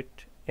the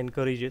poet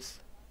encourages,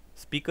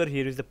 speaker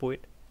here is the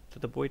poet, so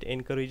the poet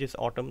encourages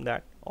autumn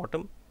that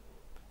autumn,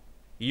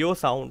 your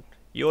sound,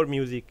 your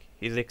music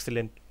is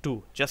excellent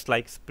too, just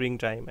like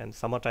springtime and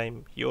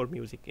summertime, your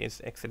music is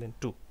excellent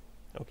too.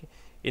 Okay,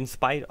 in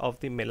spite of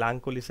the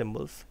melancholy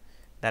symbols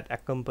that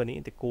accompany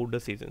the colder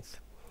seasons.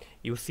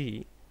 You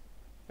see,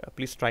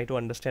 please try to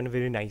understand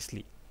very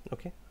nicely.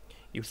 Okay,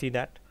 you see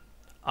that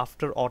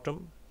after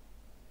autumn,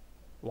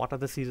 what are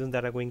the seasons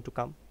that are going to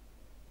come?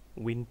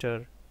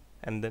 Winter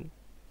and then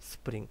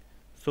spring.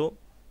 So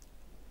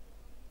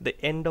the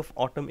end of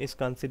autumn is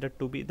considered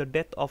to be the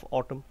death of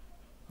autumn,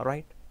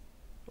 right?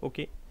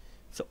 Okay,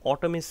 so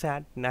autumn is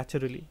sad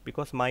naturally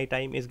because my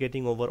time is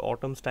getting over,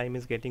 autumn's time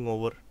is getting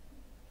over,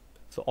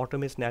 so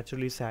autumn is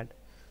naturally sad.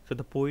 So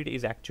the poet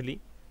is actually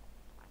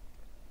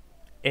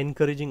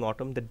encouraging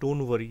autumn that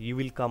don't worry, you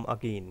will come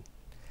again.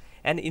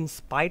 And in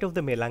spite of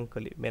the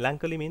melancholy,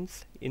 melancholy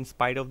means in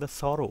spite of the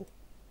sorrow.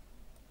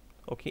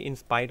 Okay, in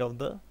spite of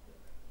the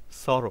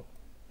sorrow,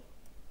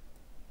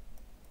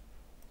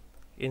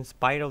 in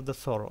spite of the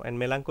sorrow, and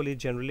melancholy is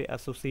generally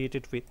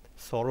associated with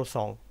sorrow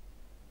song.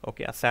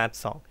 Okay, a sad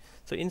song.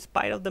 So in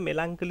spite of the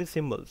melancholy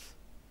symbols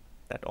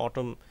that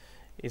autumn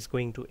is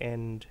going to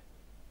end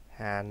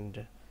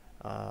and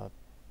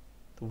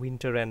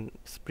winter and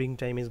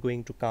springtime is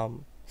going to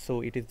come,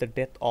 so it is the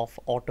death of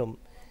autumn.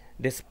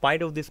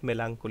 Despite of this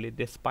melancholy,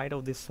 despite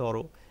of this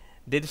sorrow,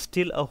 there is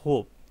still a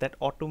hope that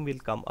autumn will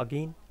come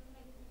again,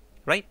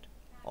 right?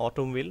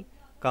 Autumn will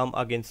come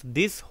again. So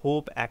this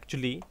hope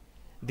actually,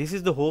 this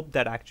is the hope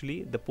that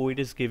actually the poet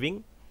is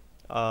giving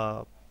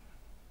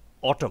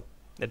autumn,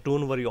 that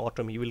don't worry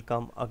autumn, you will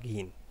come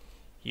again,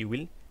 you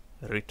will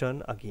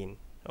return again.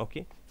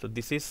 Okay, so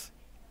this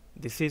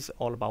is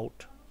all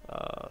about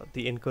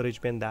the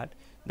encouragement that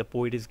the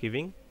poet is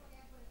giving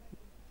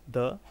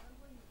the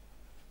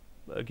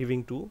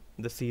giving to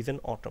the season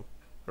autumn,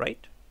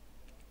 right?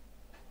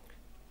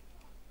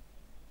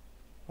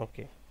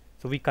 Okay,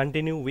 so we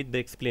continue with the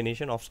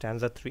explanation of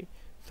stanza 3.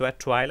 So at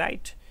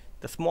twilight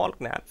the small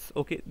gnats,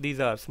 okay, these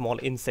are small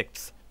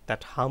insects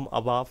that hum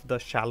above the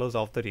shallows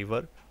of the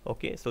river.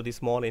 Okay, so the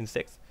small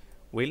insects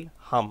will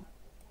hum,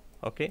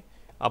 okay,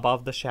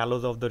 above the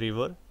shallows of the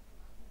river.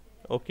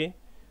 Okay,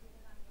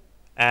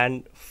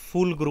 and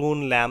full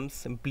grown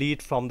lambs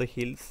bleat from the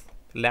hills.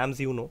 Lambs,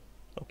 you know.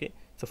 Okay,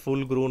 so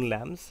full grown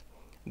lambs,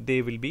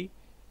 they will be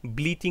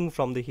bleating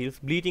from the hills.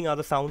 Bleating are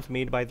the sounds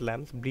made by the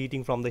lambs,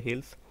 bleating from the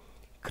hills.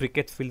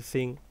 Crickets will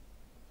sing.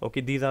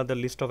 Okay, these are the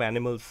list of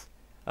animals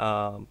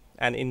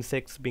and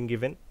insects being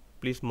given.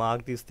 Please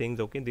mark these things.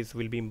 Okay, this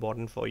will be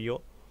important for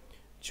your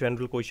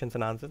general questions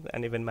and answers,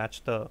 and even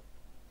match the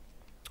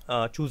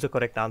choose the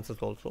correct answers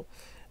also.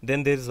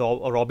 Then there is a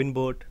robin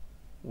bird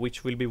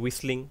which will be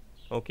whistling.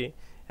 Okay,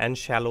 and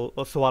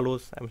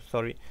swallows, I'm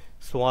sorry,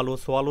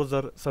 swallows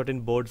are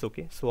certain birds.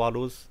 Okay,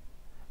 swallows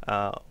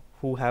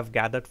who have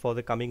gathered for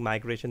the coming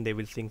migration, they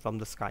will sing from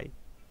the sky.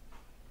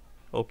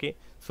 Okay,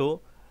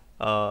 so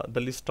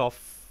the list of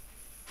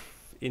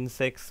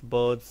insects,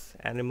 birds,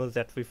 animals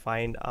that we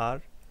find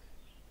are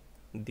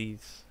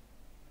these.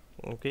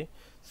 Okay,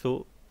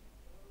 so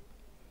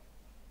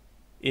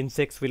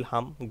insects will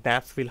hum,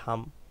 gnats will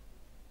hum.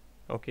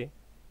 Okay,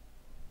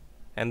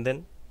 and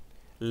then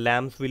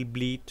lambs will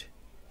bleat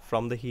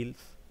from the hills,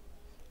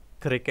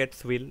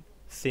 crickets will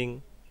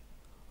sing,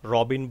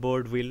 robin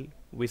bird will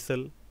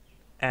whistle,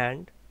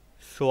 and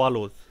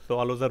swallows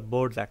are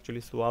birds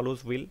actually,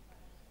 swallows will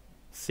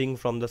sing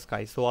from the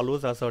sky.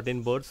 Swallows are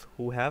certain birds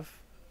who have,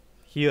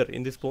 here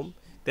in this poem,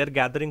 they are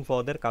gathering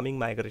for their coming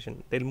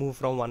migration. They'll move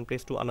from one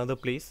place to another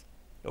place.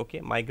 Okay,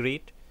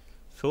 migrate,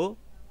 so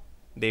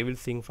they will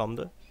sing from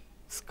the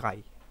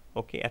sky.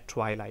 Okay, at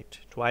twilight.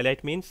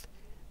 Twilight means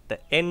the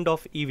end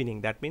of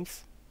evening, that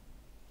means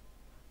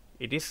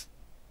it is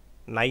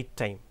night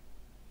time,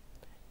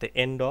 the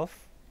end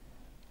of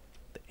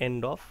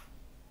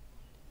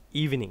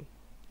evening.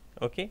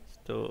 Okay,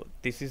 so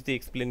this is the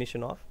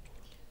explanation of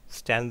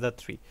stanza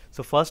 3.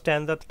 So first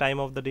stanza, the time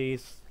of the day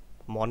is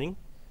morning,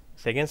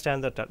 second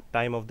stanza,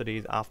 time of the day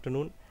is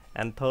afternoon,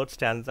 and third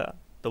stanza,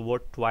 the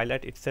word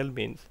twilight itself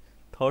means,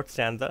 third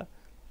stanza,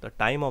 the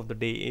time of the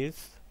day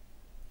is,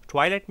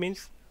 twilight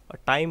means a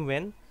time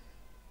when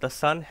the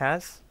sun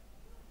has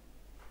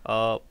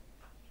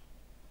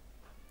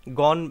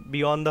gone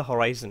beyond the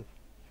horizon.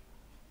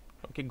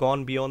 Okay,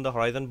 gone beyond the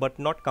horizon, but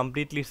not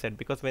completely set,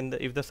 because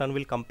if the sun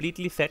will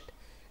completely set,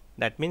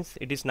 that means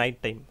it is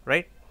night time,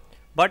 right?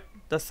 But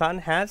the sun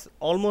has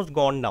almost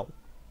gone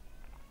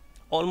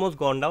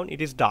down,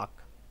 it is dark.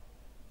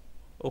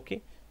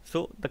 Okay,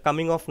 so the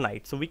coming of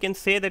night, so we can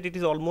say that it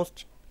is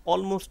almost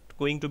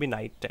going to be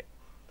night time.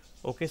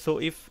 Okay, so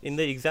if in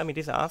the exam it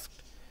is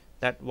asked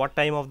that what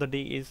time of the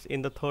day is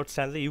in the third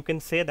stanza, you can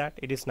say that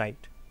it is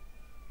night.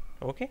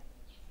 Okay,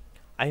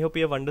 I hope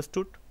you have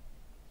understood.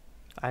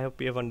 I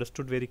hope you have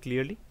understood very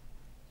clearly.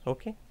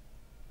 Okay,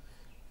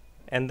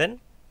 and then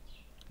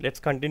let's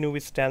continue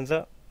with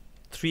stanza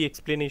 3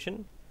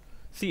 explanation.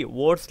 See,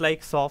 words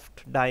like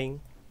soft,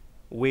 dying,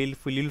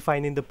 wailful, you'll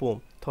find in the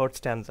poem, third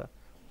stanza,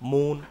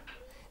 moon,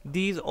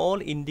 these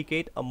all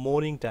indicate a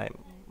mourning time.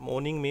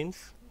 Mourning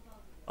means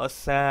a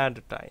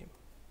sad time,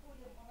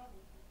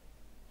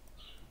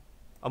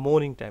 a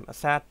mourning time, a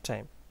sad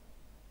time.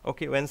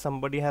 Okay, when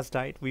somebody has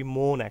died, we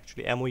mourn,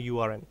 actually,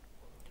 M-O-U-R-N,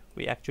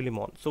 we actually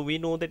mourn. So we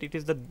know that it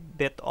is the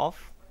death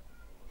of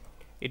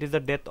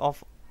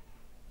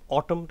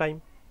autumn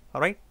time,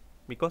 all right,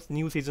 because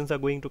new seasons are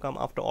going to come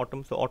after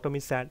autumn, so autumn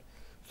is sad.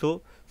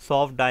 So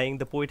soft dying,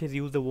 the poet has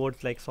used the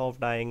words like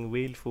soft dying,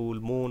 wailful,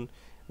 moon,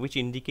 which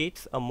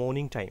indicates a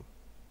mourning time.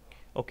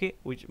 Okay,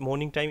 which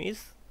mourning time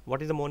is,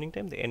 what is the mourning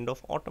time? The end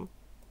of autumn.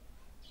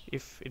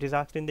 If it is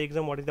asked in the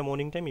exam what is the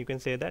mourning time, you can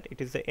say that it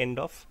is the end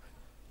of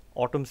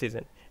autumn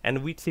season.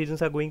 And which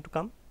seasons are going to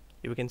come?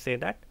 You can say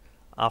that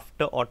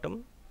after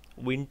autumn,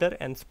 winter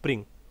and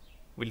spring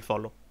will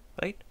follow,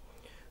 right?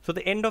 So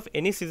the end of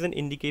any season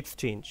indicates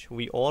change.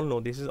 We all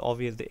know this is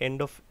obvious. The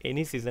end of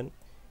any season,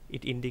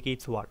 it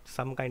indicates what?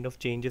 Some kind of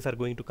changes are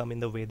going to come in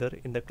the weather,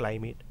 in the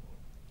climate.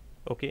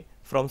 Okay,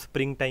 from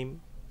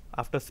springtime,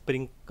 after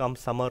spring comes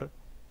summer,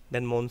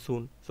 then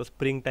monsoon. So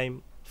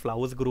springtime,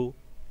 flowers grow.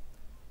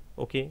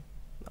 Okay,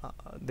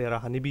 there are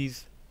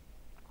honeybees.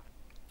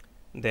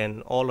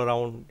 Then all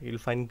around you'll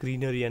find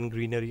greenery and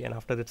greenery, and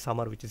after that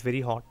summer, which is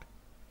very hot.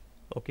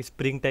 Okay,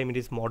 springtime it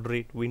is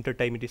moderate, winter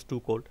time it is too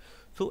cold.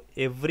 So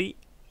the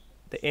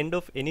end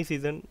of any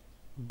season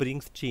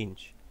brings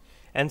change.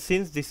 And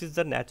since this is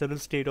the natural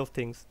state of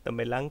things, the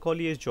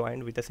melancholy is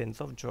joined with a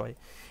sense of joy.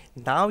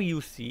 Now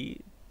you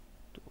see,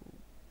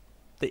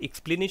 the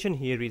explanation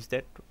here is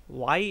that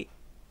why,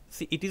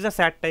 see, it is a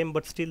sad time,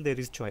 but still there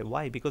is joy.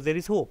 Why? Because there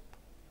is hope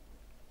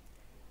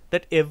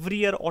that every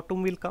year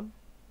autumn will come.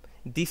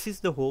 This is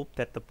the hope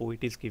that the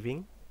poet is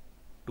giving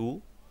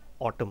to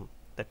autumn.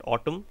 That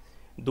autumn,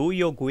 though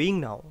you're going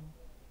now,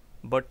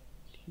 but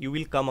you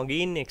will come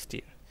again next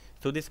year.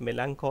 So this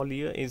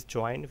melancholia is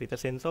joined with a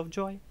sense of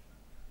joy.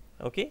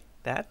 Okay,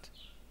 that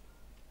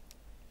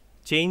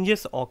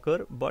changes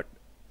occur, but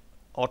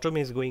autumn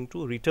is going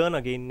to return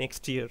again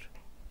next year.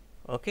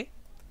 Okay,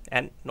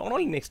 and not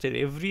only next year,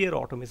 every year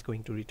autumn is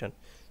going to return.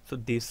 So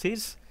this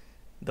is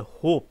the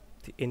hope,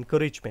 the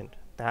encouragement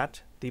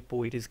that the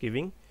poet is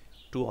giving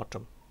to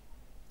autumn.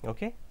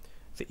 Okay,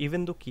 so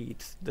even though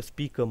Keats, the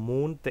speaker,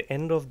 mourned the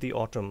end of the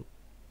autumn,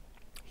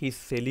 he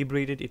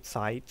celebrated its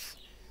sights,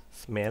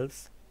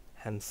 smells,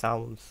 and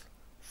sounds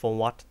for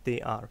what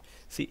they are.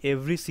 See,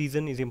 every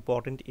season is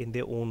important in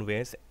their own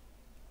ways,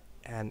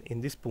 and in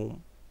this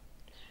poem,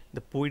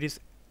 the poet is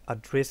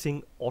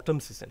addressing autumn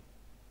season,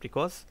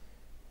 because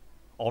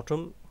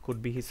autumn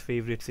could be his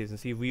favorite season.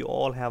 See, we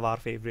all have our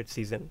favorite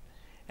season,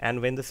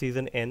 and when the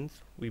season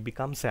ends, we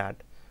become sad,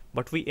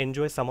 but we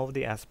enjoy some of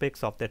the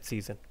aspects of that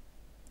season.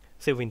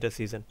 Say winter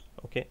season.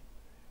 Okay,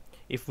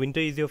 if winter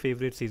is your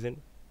favorite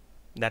season,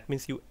 that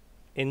means you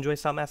enjoy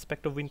some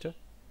aspect of winter.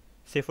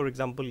 Say for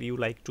example, you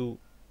like to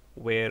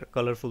wear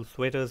colorful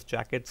sweaters,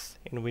 jackets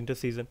in winter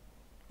season.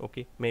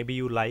 Okay, maybe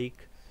you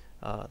like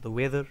the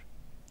weather.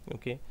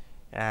 Okay,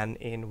 and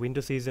in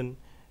winter season,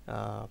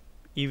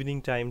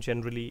 evening time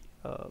generally,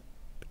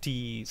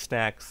 tea,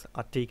 snacks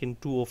are taken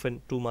too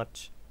often, too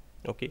much.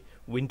 Okay,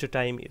 winter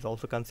time is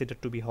also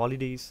considered to be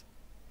holidays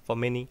for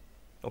many.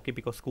 Okay,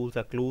 because schools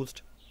are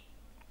closed.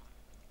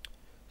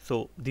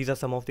 So these are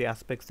some of the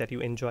aspects that you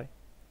enjoy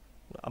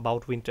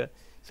about winter.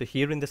 So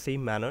here in the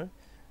same manner,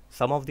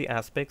 some of the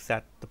aspects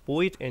that the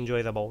poet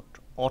enjoys about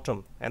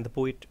autumn and the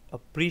poet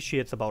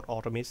appreciates about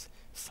autumn is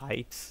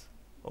sights.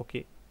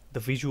 Okay, the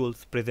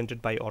visuals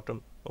presented by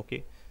autumn.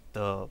 Okay,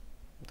 the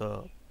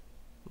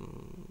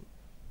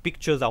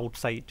pictures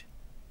outside.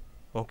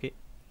 Okay,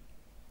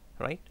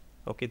 right?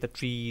 Okay, the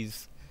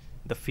trees,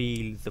 the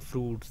fields, the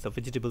fruits, the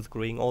vegetables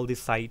growing, all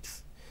these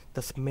sights,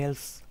 the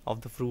smells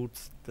of the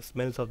fruits, the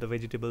smells of the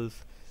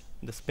vegetables,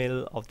 the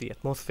smell of the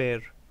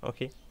atmosphere.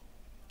 Okay,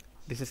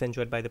 this is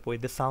enjoyed by the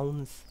poet. The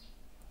sounds,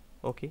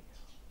 okay,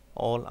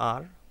 all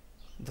are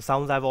the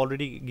sounds. I've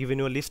already given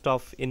you a list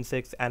of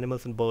insects,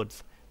 animals and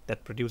birds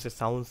that produces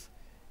sounds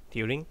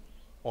during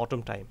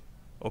autumn time.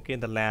 Okay,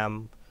 the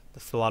lamb, the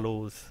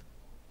swallows,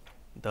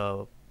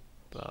 the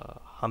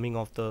humming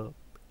of the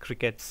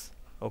crickets.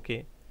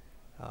 Okay,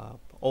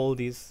 all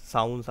these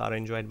sounds are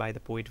enjoyed by the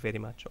poet very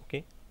much.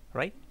 Okay,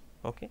 right?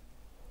 Okay.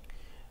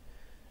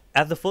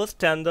 As the first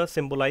stanza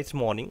symbolized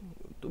morning,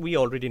 we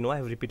already know, I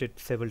have repeated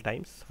several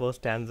times.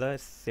 First stanza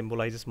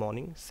symbolizes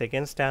morning,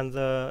 second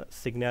stanza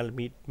signal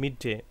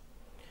midday.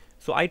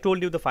 So I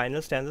told you the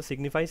final stanza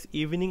signifies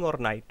evening or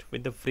night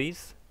with the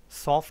phrase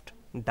soft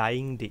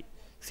dying day.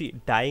 See,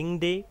 dying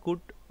day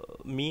could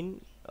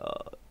mean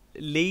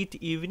late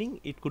evening,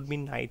 it could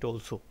mean night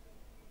also.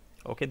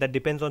 Okay, that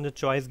depends on the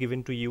choice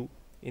given to you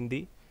in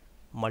the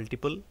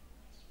multiple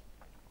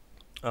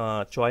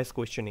choice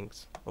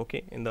questionings.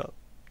 Okay, in the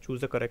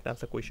choose the correct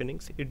answer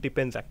questionings, it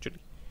depends actually.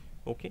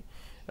 Okay,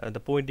 the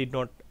poet did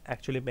not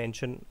actually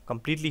mention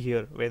completely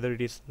here whether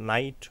it is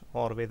night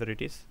or whether it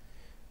is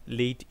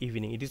late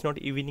evening. It is not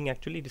evening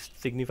actually, it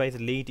signifies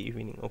late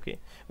evening. Okay,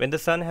 when the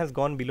sun has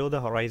gone below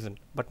the horizon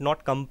but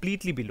not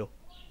completely below.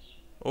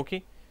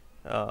 Okay,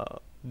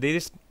 there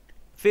is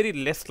very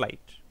less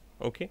light.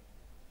 Okay,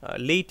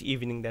 late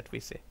evening that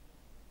we say.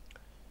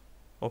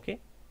 Okay,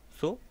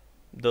 so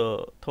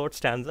the third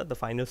stanza, the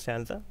final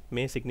stanza,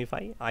 may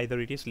signify either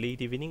it is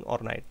late evening or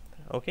night.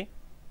 Okay,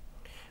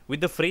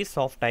 with the phrase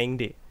soft dying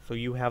day. So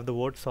you have the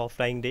word soft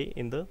dying day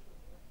in the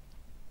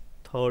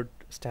third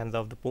stanza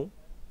of the poem.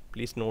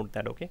 Please note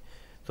that. Okay,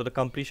 so the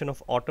completion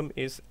of autumn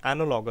is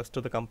analogous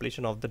to the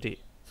completion of the day.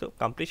 So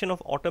completion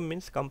of autumn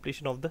means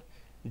completion of the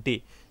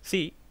day.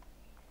 See,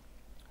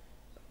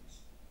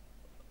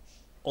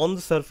 on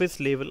the surface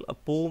level, a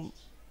poem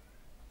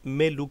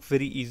may look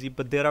very easy,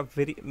 but there are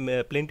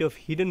plenty of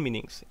hidden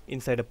meanings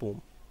inside a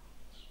poem.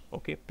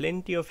 Okay,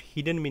 plenty of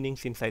hidden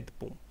meanings inside the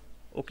poem.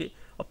 Okay,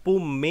 a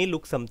poem may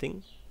look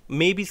something,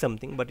 may be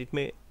something, but it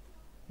may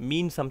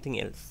mean something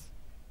else.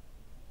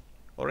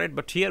 Alright,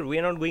 but here we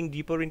are not going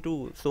deeper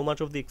into so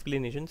much of the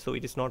explanation, so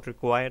it is not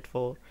required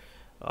for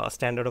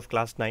standard of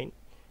class 9.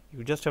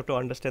 You just have to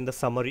understand the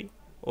summary.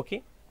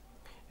 Okay,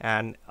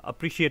 and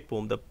appreciate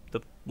poem. The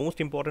most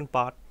important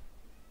part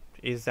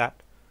is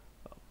that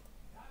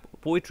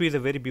poetry is a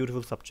very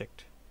beautiful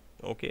subject.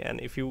 Okay, and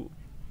if you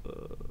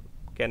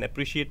can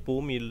appreciate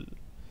poem, you'll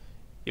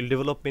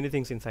develop many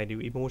things inside you,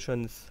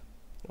 emotions.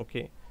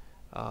 Okay,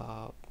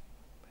 and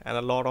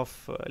a lot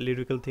of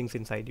lyrical things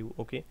inside you.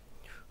 Okay,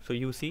 so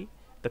you see,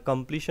 the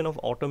completion of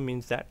autumn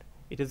means that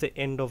it is the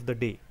end of the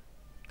day,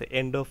 the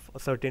end of a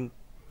certain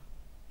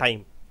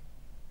time,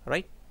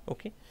 right?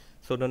 Okay,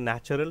 so the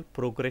natural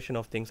progression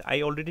of things.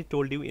 I already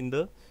told you in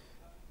the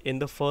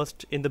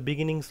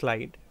beginning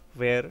slide,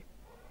 where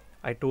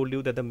I told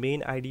you that the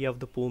main idea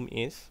of the poem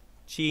is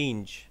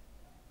change.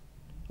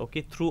 Okay,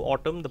 through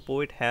autumn the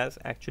poet has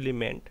actually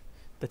meant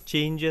the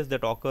changes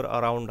that occur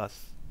around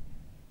us.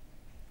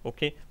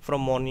 Okay,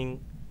 from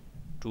morning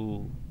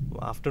to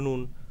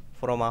afternoon,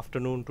 from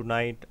afternoon to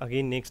night,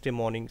 again next day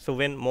morning. So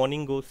when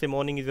morning goes, say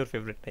morning is your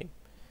favorite time,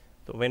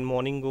 so when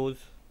morning goes,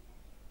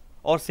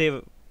 or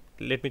say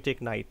let me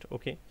take night.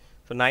 Okay,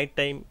 so night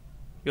time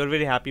you are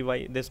very happy.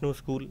 Why? There's no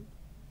school.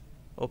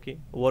 Okay,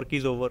 work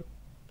is over,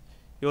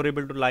 you're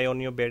able to lie on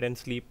your bed and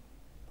sleep.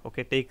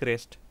 Okay, take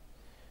rest.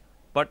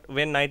 But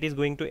when night is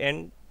going to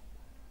end,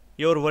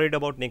 you're worried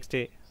about next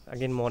day,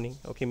 again morning.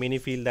 Okay, many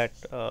feel that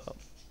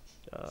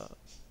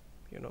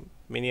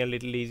many are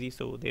little lazy,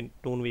 so they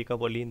don't wake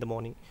up early in the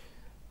morning,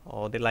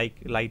 or they like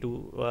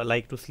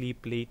to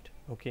sleep late.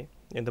 Okay,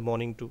 in the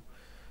morning too.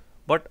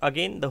 But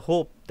again, the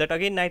hope that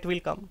again night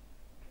will come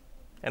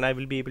and I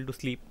will be able to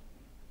sleep.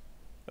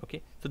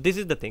 Okay, so this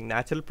is the thing,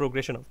 natural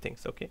progression of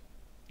things.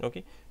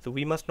 Okay, so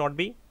we must not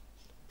be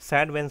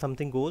sad when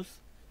something goes,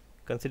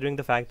 considering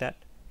the fact that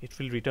it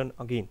will return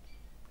again.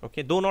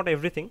 Okay, though not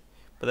everything,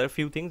 but there are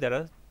few things that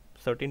are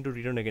certain to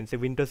return again. Say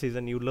winter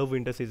season, you love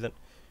winter season,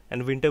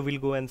 and winter will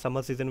go and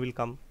summer season will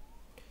come,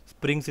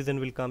 spring season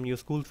will come, your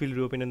schools will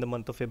reopen in the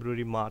month of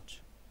February,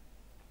 March,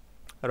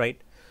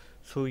 right?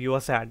 So you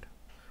are sad,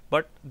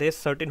 but there's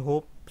certain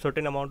hope,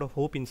 certain amount of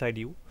hope inside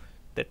you,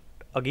 that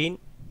again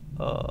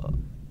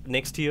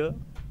next year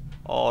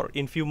or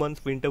in few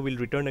months winter will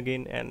return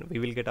again and we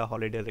will get our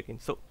holidays again.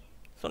 So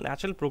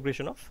natural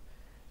progression of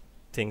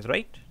things,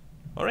 right?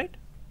 All right,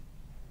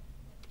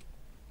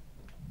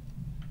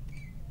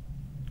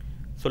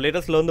 so let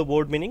us learn the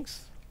word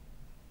meanings.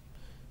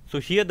 So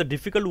here the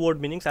difficult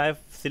word meanings, I have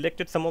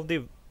selected some of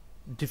the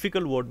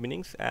difficult word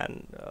meanings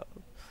and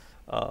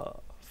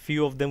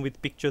few of them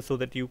with pictures so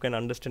that you can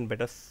understand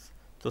better.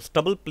 So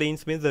stubble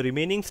plains means the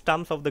remaining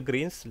stumps of the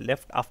grains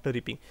left after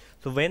reaping.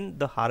 So when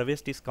the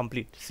harvest is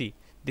complete, see,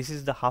 this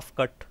is the half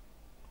cut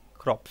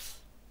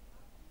crops.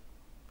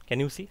 Can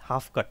you see?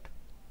 Half cut.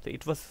 So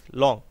it was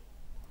long.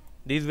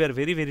 These were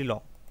very, very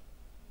long.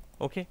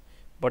 Okay,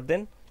 but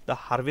then the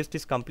harvest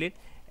is complete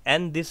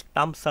and these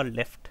stumps are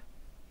left.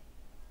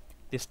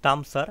 The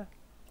stumps are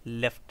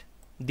left.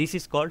 This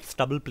is called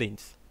stubble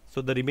plains.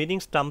 So the remaining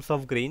stumps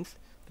of grains,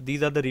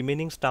 these are the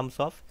remaining stumps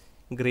of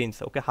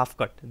grains. Okay, half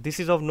cut. This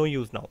is of no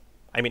use now.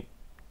 I mean,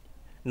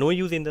 No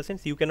use in the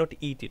sense you cannot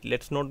eat it.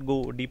 Let's not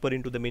go deeper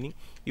into the meaning.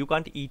 You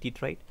can't eat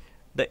it, right?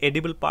 The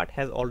edible part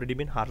has already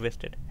been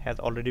harvested, has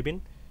already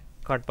been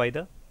cut by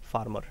the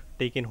farmer,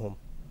 taken home.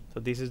 So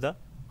this is the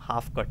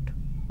half cut.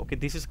 Okay,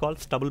 this is called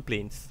stubble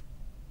plains,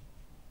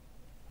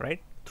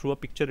 right? Through a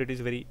picture it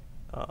is very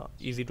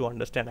easy to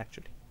understand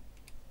actually.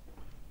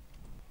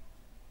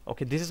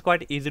 Okay, this is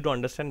quite easy to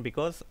understand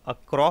because a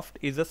croft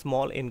is a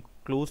small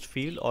enclosed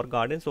field or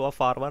garden. So a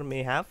farmer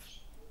may have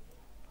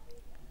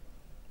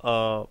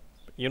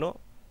you know,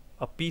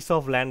 a piece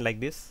of land like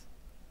this.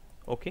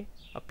 Okay,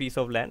 a piece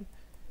of land,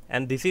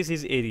 and this is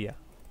his area.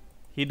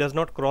 He does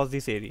not cross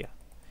this area,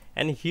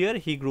 and here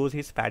he grows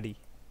his paddy,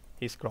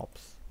 his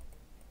crops.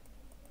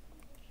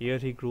 Here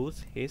he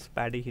grows his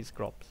paddy, his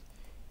crops.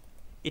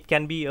 It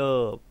can be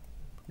a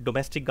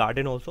domestic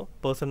garden also,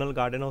 personal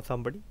garden of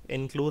somebody,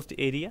 enclosed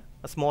area,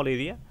 a small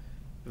area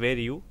where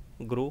you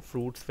grow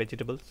fruits,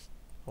 vegetables.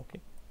 Okay,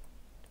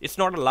 it's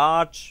not a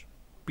large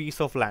piece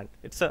of land.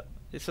 It's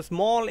a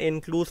small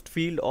enclosed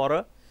field or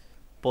a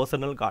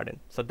personal garden.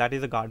 So that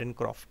is a garden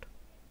croft.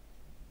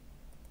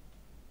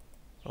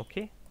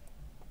 Okay,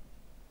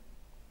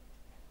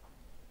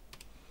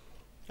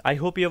 I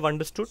hope you have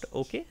understood.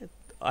 Okay,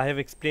 I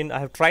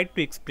have tried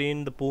to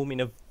explain the poem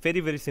in a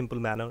very simple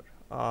manner,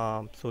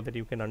 so that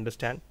you can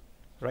understand,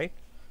 right?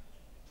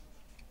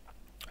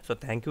 So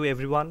thank you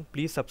everyone.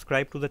 Please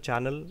subscribe to the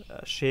channel,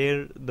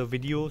 share the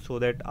video so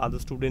that other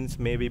students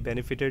may be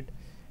benefited,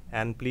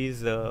 and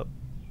please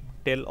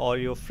tell all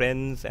your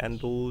friends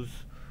and those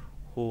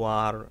who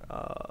are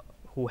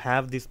who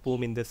have this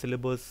poem in their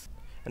syllabus,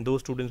 and those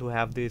students who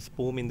have this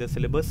poem in their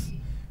syllabus,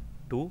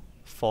 to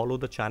follow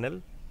the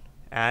channel,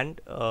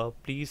 and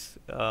please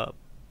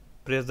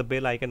press the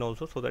bell icon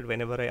also, so that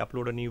whenever I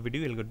upload a new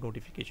video you'll get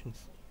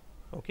notifications.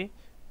 Okay,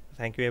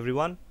 thank you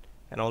everyone,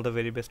 and all the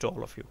very best to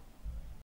all of you.